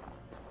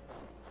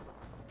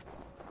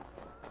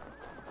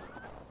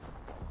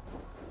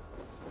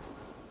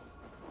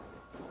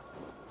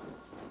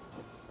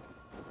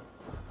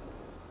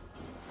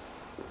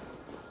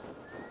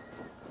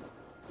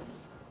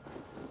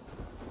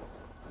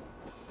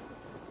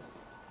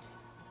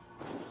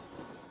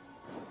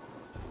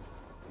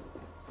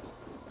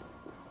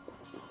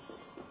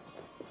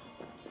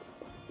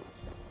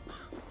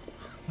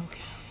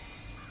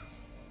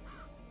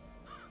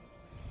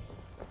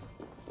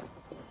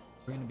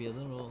 We're gonna be a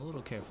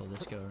little careful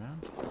this go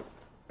around,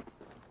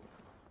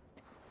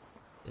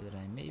 so that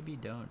I maybe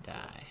don't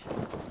die.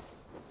 Are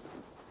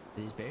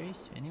these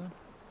berries? Anyone?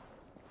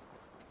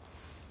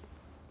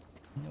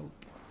 Nope.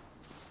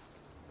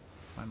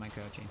 Why am I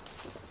crouching?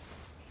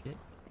 Shit.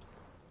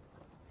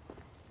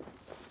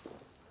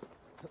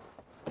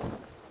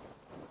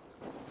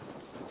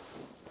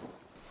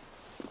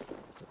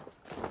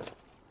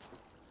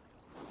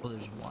 Well,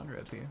 there's water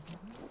up here.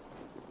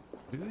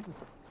 Food?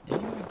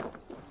 Anywhere?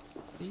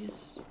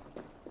 Please.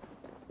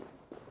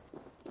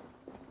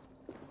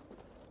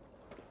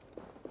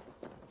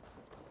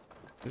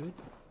 Good.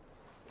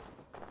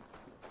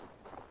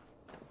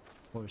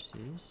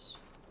 Horses.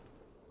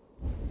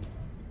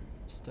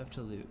 Stuff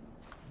to loot.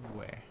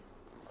 Where?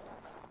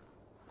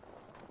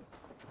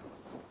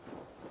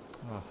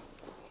 Oh.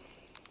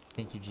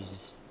 Thank you,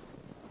 Jesus.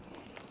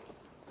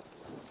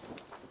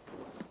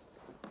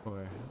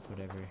 Or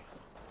whatever.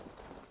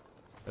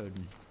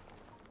 Odin.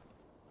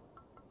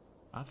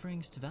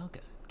 Offerings to Valka.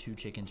 2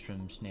 chickens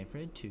from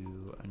Snæfrid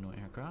to anoint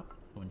her crop.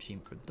 1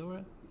 sheep from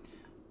Thora.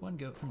 1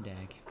 goat from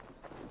Dag.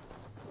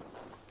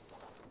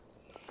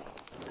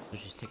 So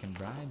she's taking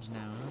bribes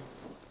now, huh?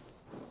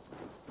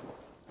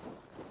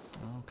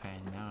 Okay,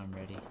 now I'm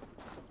ready.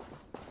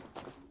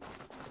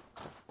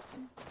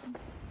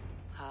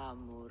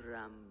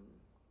 Hamuram.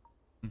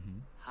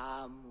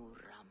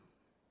 Hamuram.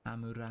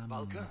 Hamuram.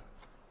 Valka?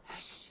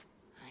 Hush.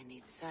 I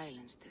need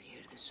silence to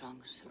hear the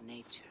songs of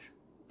nature.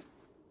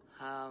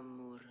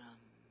 Hamuram.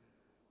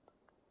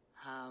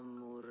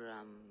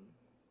 Hamuram.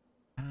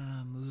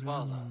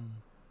 Hamuram.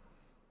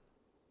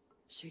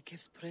 She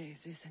gives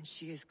praises and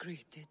she is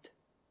greeted.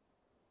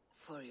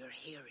 For your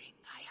hearing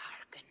I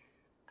hearken,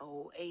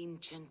 O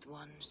ancient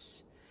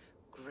ones,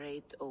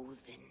 great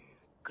Odin,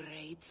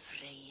 great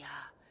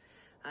Freya.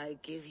 I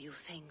give you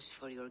thanks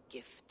for your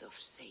gift of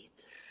Seder.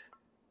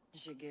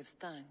 She gives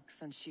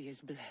thanks and she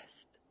is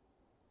blessed.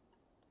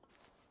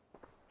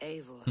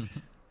 Eivor,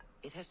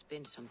 it has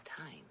been some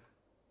time.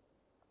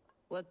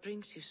 What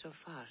brings you so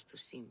far to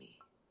see me?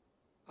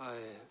 I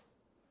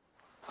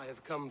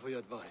have come for your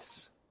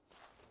advice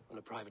on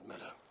a private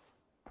matter.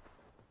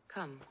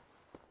 Come.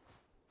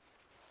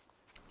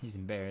 He's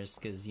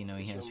embarrassed because, you know,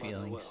 he has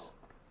feelings.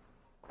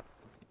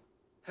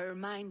 Her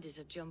mind is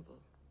a jumble.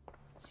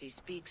 She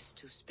speaks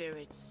to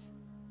spirits.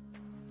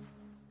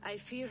 I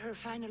fear her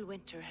final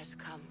winter has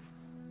come,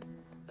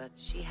 but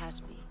she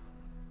has me.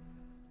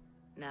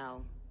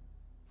 Now,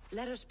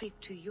 let her speak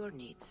to your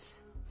needs.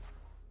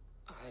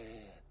 I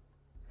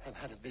have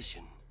had a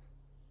vision.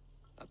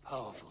 A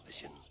powerful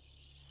vision.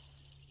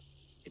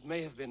 It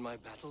may have been my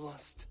battle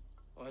lust,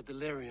 or a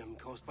delirium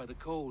caused by the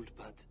cold,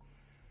 but...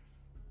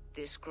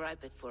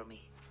 Describe it for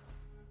me.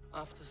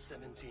 After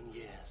 17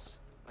 years,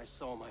 I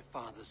saw my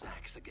father's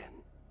axe again.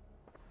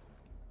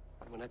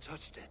 And when I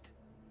touched it,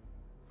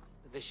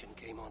 the vision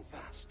came on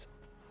fast.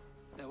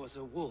 There was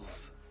a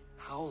wolf,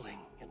 howling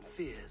and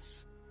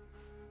fierce,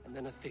 and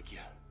then a figure.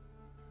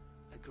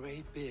 A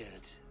grey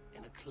beard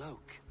in a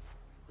cloak,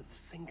 with a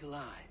single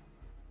eye.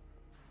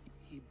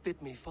 He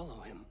bid me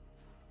follow him.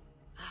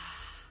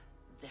 Ah,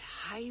 the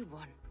High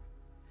One.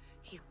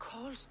 He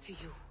calls to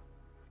you.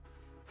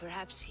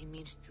 Perhaps he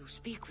means to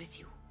speak with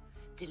you,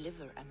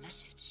 deliver a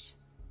message.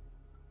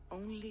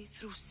 Only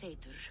through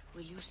Seder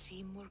will you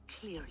see more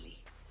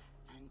clearly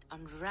and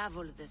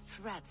unravel the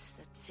threads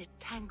that sit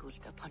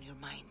tangled upon your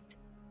mind.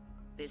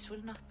 This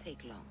will not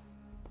take long.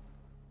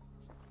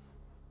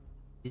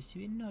 This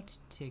will not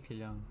take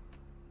long.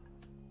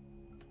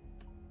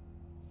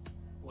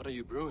 What are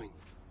you brewing?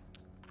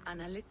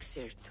 An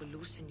elixir to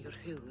loosen your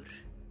hugur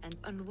and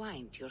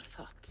unwind your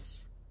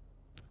thoughts.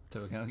 So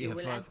we're gonna You get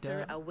will fucked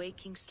enter up. a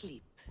waking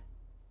sleep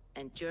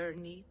and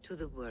journey to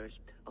the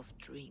world of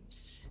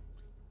dreams.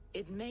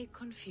 It may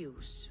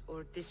confuse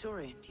or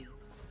disorient you,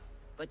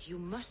 but you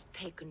must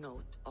take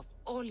note of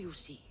all you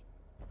see.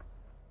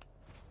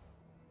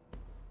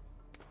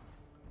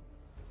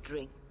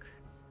 drink.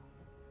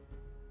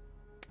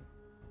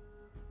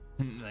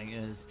 Like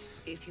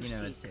If you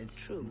know,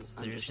 it's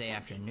Thursday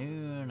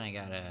afternoon. I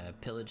gotta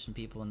pillage some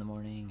people in the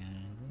morning.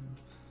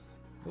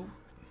 Oh,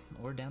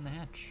 or down the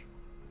hatch.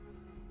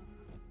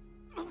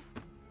 Oh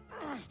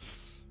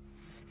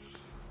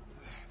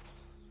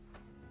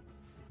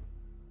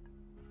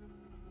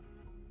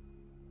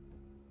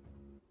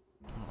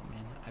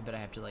man, I bet I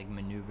have to like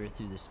maneuver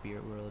through the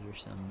spirit world or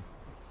some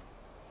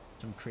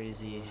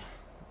crazy.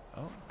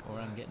 Oh, or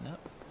I'm getting up.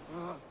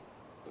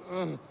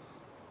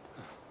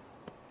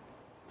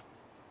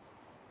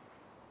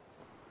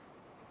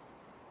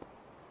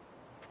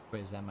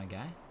 Wait, is that my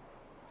guy?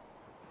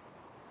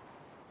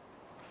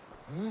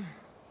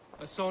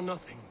 I saw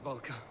nothing,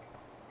 Valka.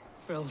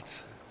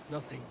 Felt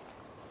nothing.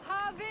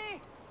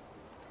 Harvey!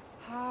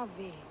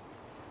 Harvey.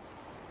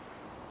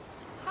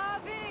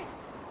 Harvey!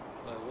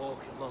 I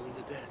walk among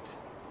the dead.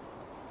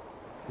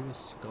 Who is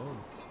Skull?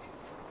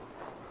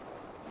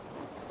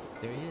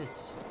 There he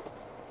is.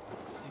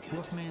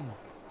 Wolfman.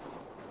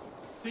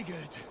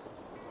 Sigurd.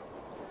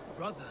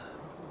 Brother,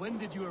 when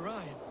did you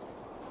arrive?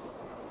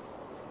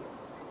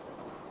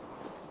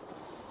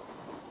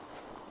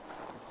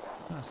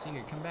 Oh,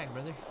 Sigurd, come back,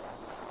 brother.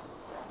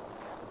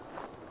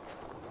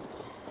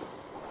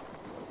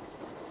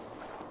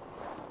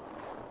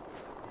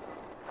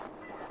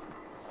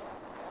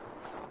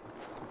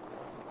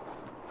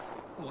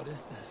 What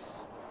is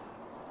this?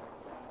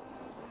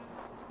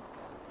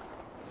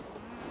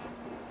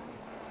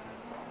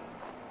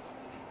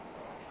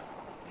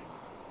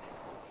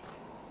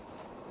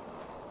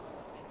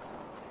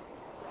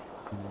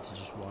 I need to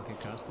just walk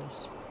across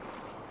this.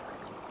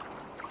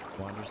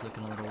 Water's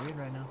looking a little weird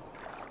right now.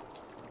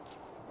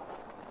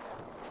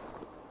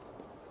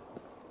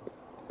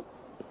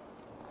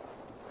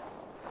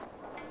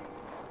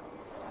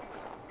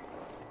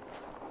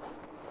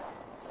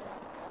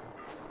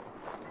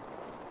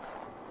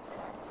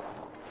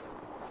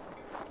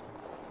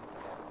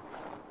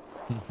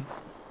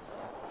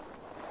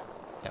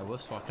 That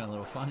wolf's walking a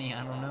little funny,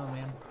 I don't know,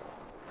 man.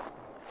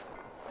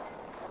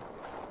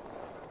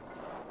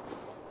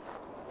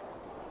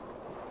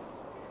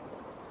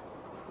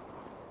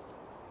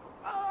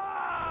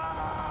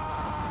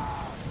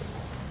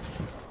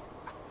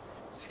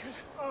 Sigurd!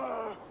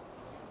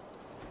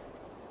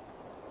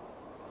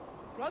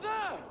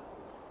 Brother!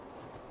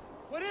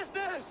 What is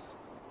this?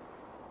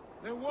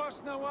 There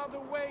was no other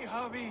way,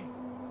 Javi.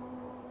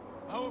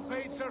 Our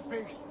fates are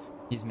fixed.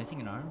 He's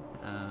missing an arm.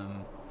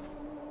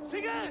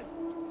 Sigurd!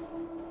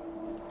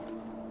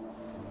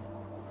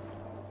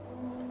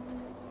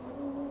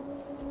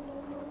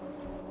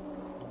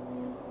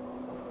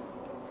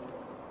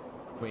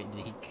 Wait,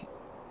 did he...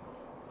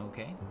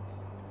 Okay.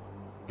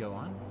 Go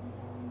on.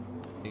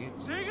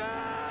 Sigurd?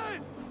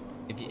 Sigurd!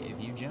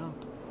 If you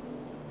jump...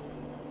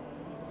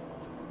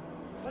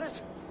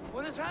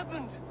 What has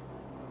happened?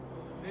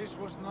 This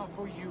was not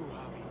for you,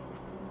 Javi.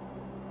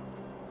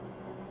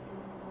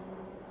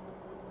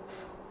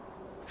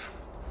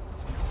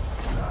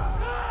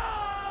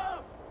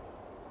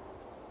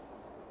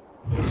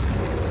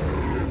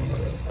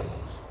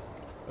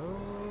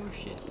 Oh,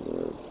 shit.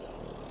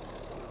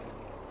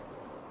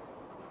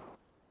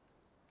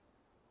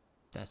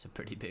 That's a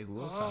pretty big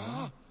wolf,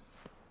 huh?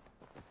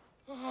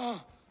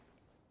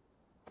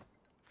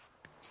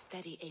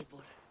 Steady,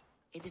 Eivor.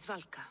 It is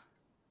Valka.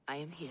 I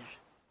am here.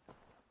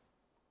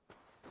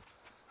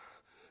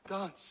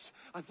 Gods,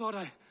 I thought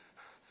I...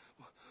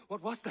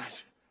 What was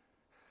that?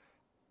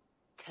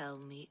 Tell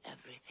me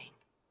everything.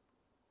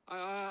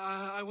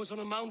 I was on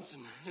a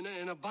mountain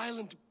in a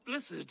violent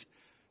blizzard,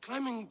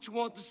 climbing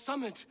toward the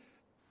summit,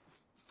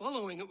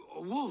 following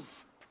a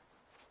wolf.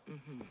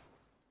 Mm-hmm.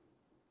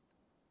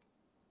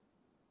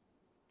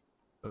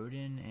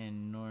 Odin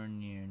and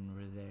Nornirn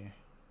were there.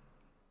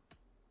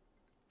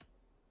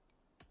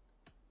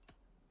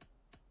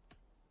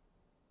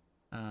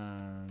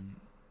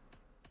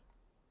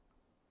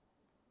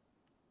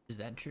 Is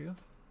that true?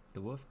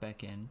 The wolf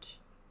beckoned.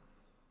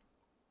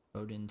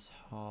 Odin's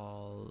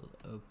hall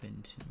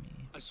opened to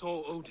me. I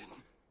saw Odin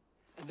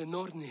and the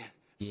Nornir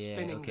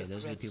spinning okay, the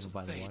those are the threads people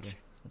by of the fate. water.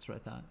 That's what I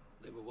thought.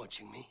 They were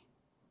watching me.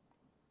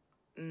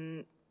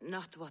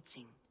 Not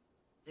watching.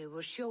 They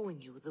were showing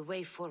you the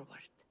way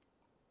forward.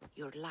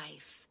 Your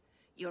life,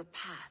 your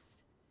path,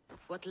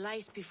 what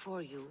lies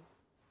before you,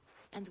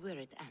 and where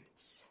it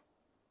ends.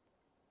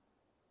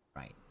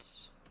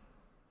 Right.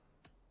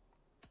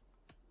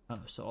 Oh,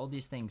 so all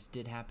these things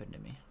did happen to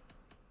me.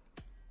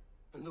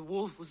 And the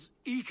wolf was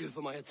eager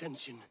for my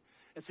attention,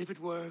 as if it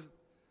were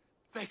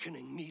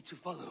beckoning me to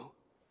follow.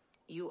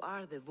 You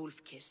are the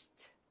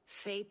wolf-kissed,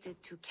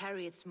 fated to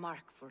carry its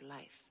mark for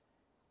life.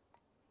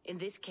 In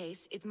this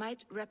case, it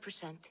might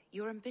represent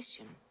your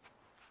ambition,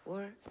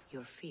 or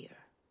your fear.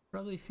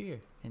 Probably fear,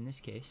 in this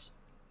case.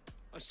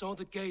 I saw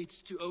the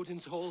gates to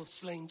Odin's Hall of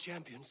Slain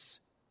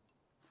Champions.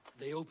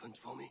 They opened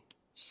for me.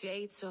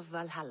 Shades of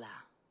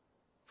Valhalla,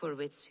 for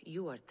which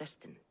you are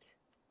destined.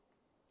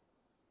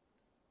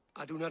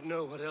 I do not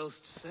know what else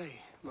to say.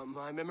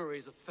 My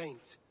memories are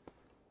faint,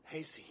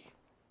 hazy.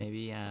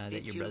 Maybe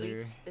that your brother Did you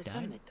reach the died?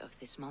 summit of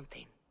this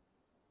mountain?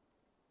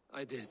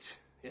 I did,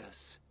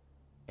 yes.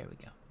 There we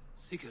go.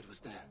 Sigurd was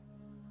there,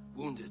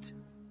 wounded,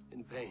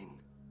 in pain.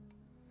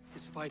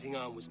 His fighting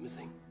arm was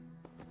missing.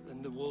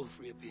 Then the wolf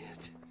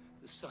reappeared,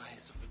 the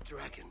size of a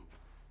dragon,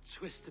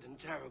 twisted and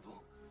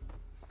terrible.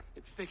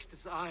 It fixed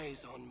its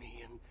eyes on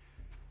me and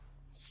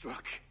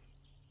struck.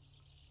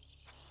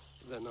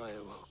 Then I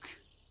awoke.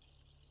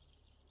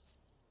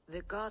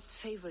 The gods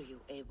favor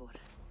you, Eivor.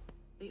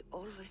 They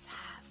always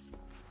have.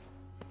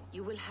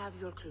 You will have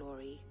your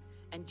glory,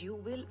 and you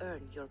will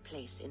earn your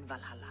place in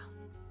Valhalla.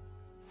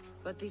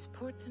 But these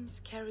portents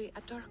carry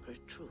a darker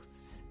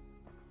truth.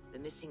 The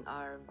missing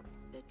arm,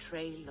 the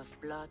trail of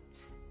blood,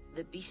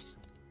 the beast.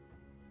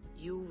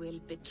 You will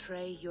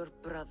betray your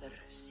brother,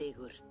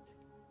 Sigurd.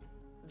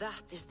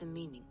 That is the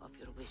meaning of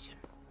your vision.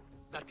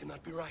 That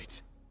cannot be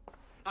right.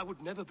 I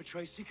would never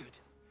betray Sigurd.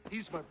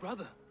 He's my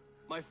brother,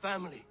 my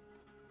family.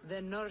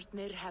 The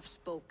Nornir have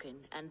spoken,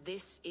 and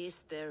this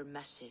is their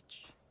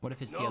message. What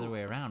if it's the other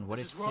way around? What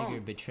if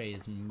Sigurd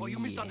betrays me? Oh, you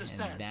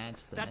misunderstand. And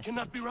that's the that message?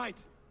 Cannot be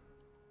right.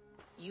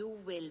 You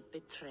will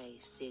betray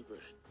Sigurd.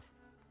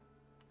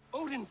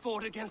 Odin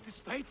fought against his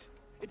fate.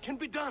 It can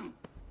be done.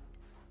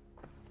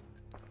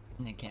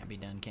 It can't be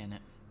done, can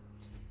it?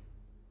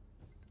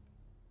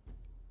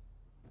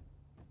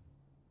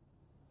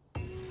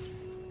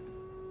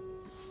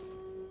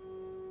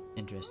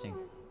 Interesting.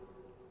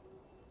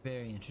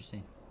 Very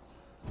interesting.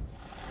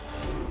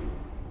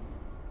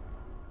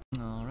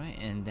 Alright,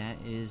 and that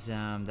is,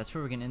 that's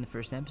where we're gonna end the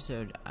first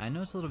episode. I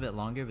know it's a little bit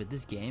longer, but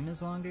this game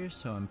is longer,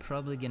 so I'm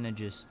probably gonna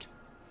just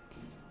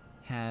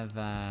have,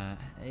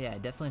 yeah,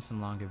 definitely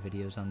some longer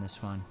videos on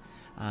this one.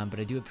 But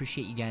I do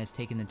appreciate you guys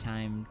taking the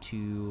time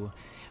to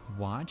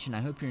watch, and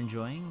I hope you're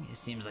enjoying. It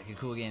seems like a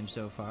cool game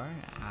so far.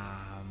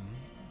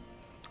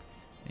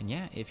 And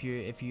yeah, if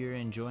you're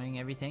enjoying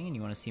everything and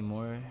you want to see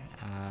more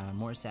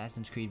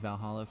Assassin's Creed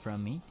Valhalla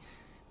from me,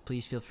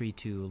 please feel free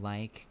to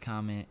like,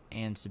 comment,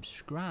 and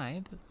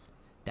subscribe.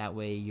 That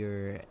way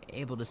you're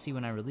able to see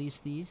when I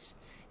release these.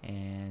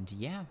 And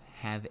yeah,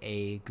 have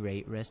a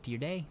great rest of your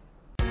day.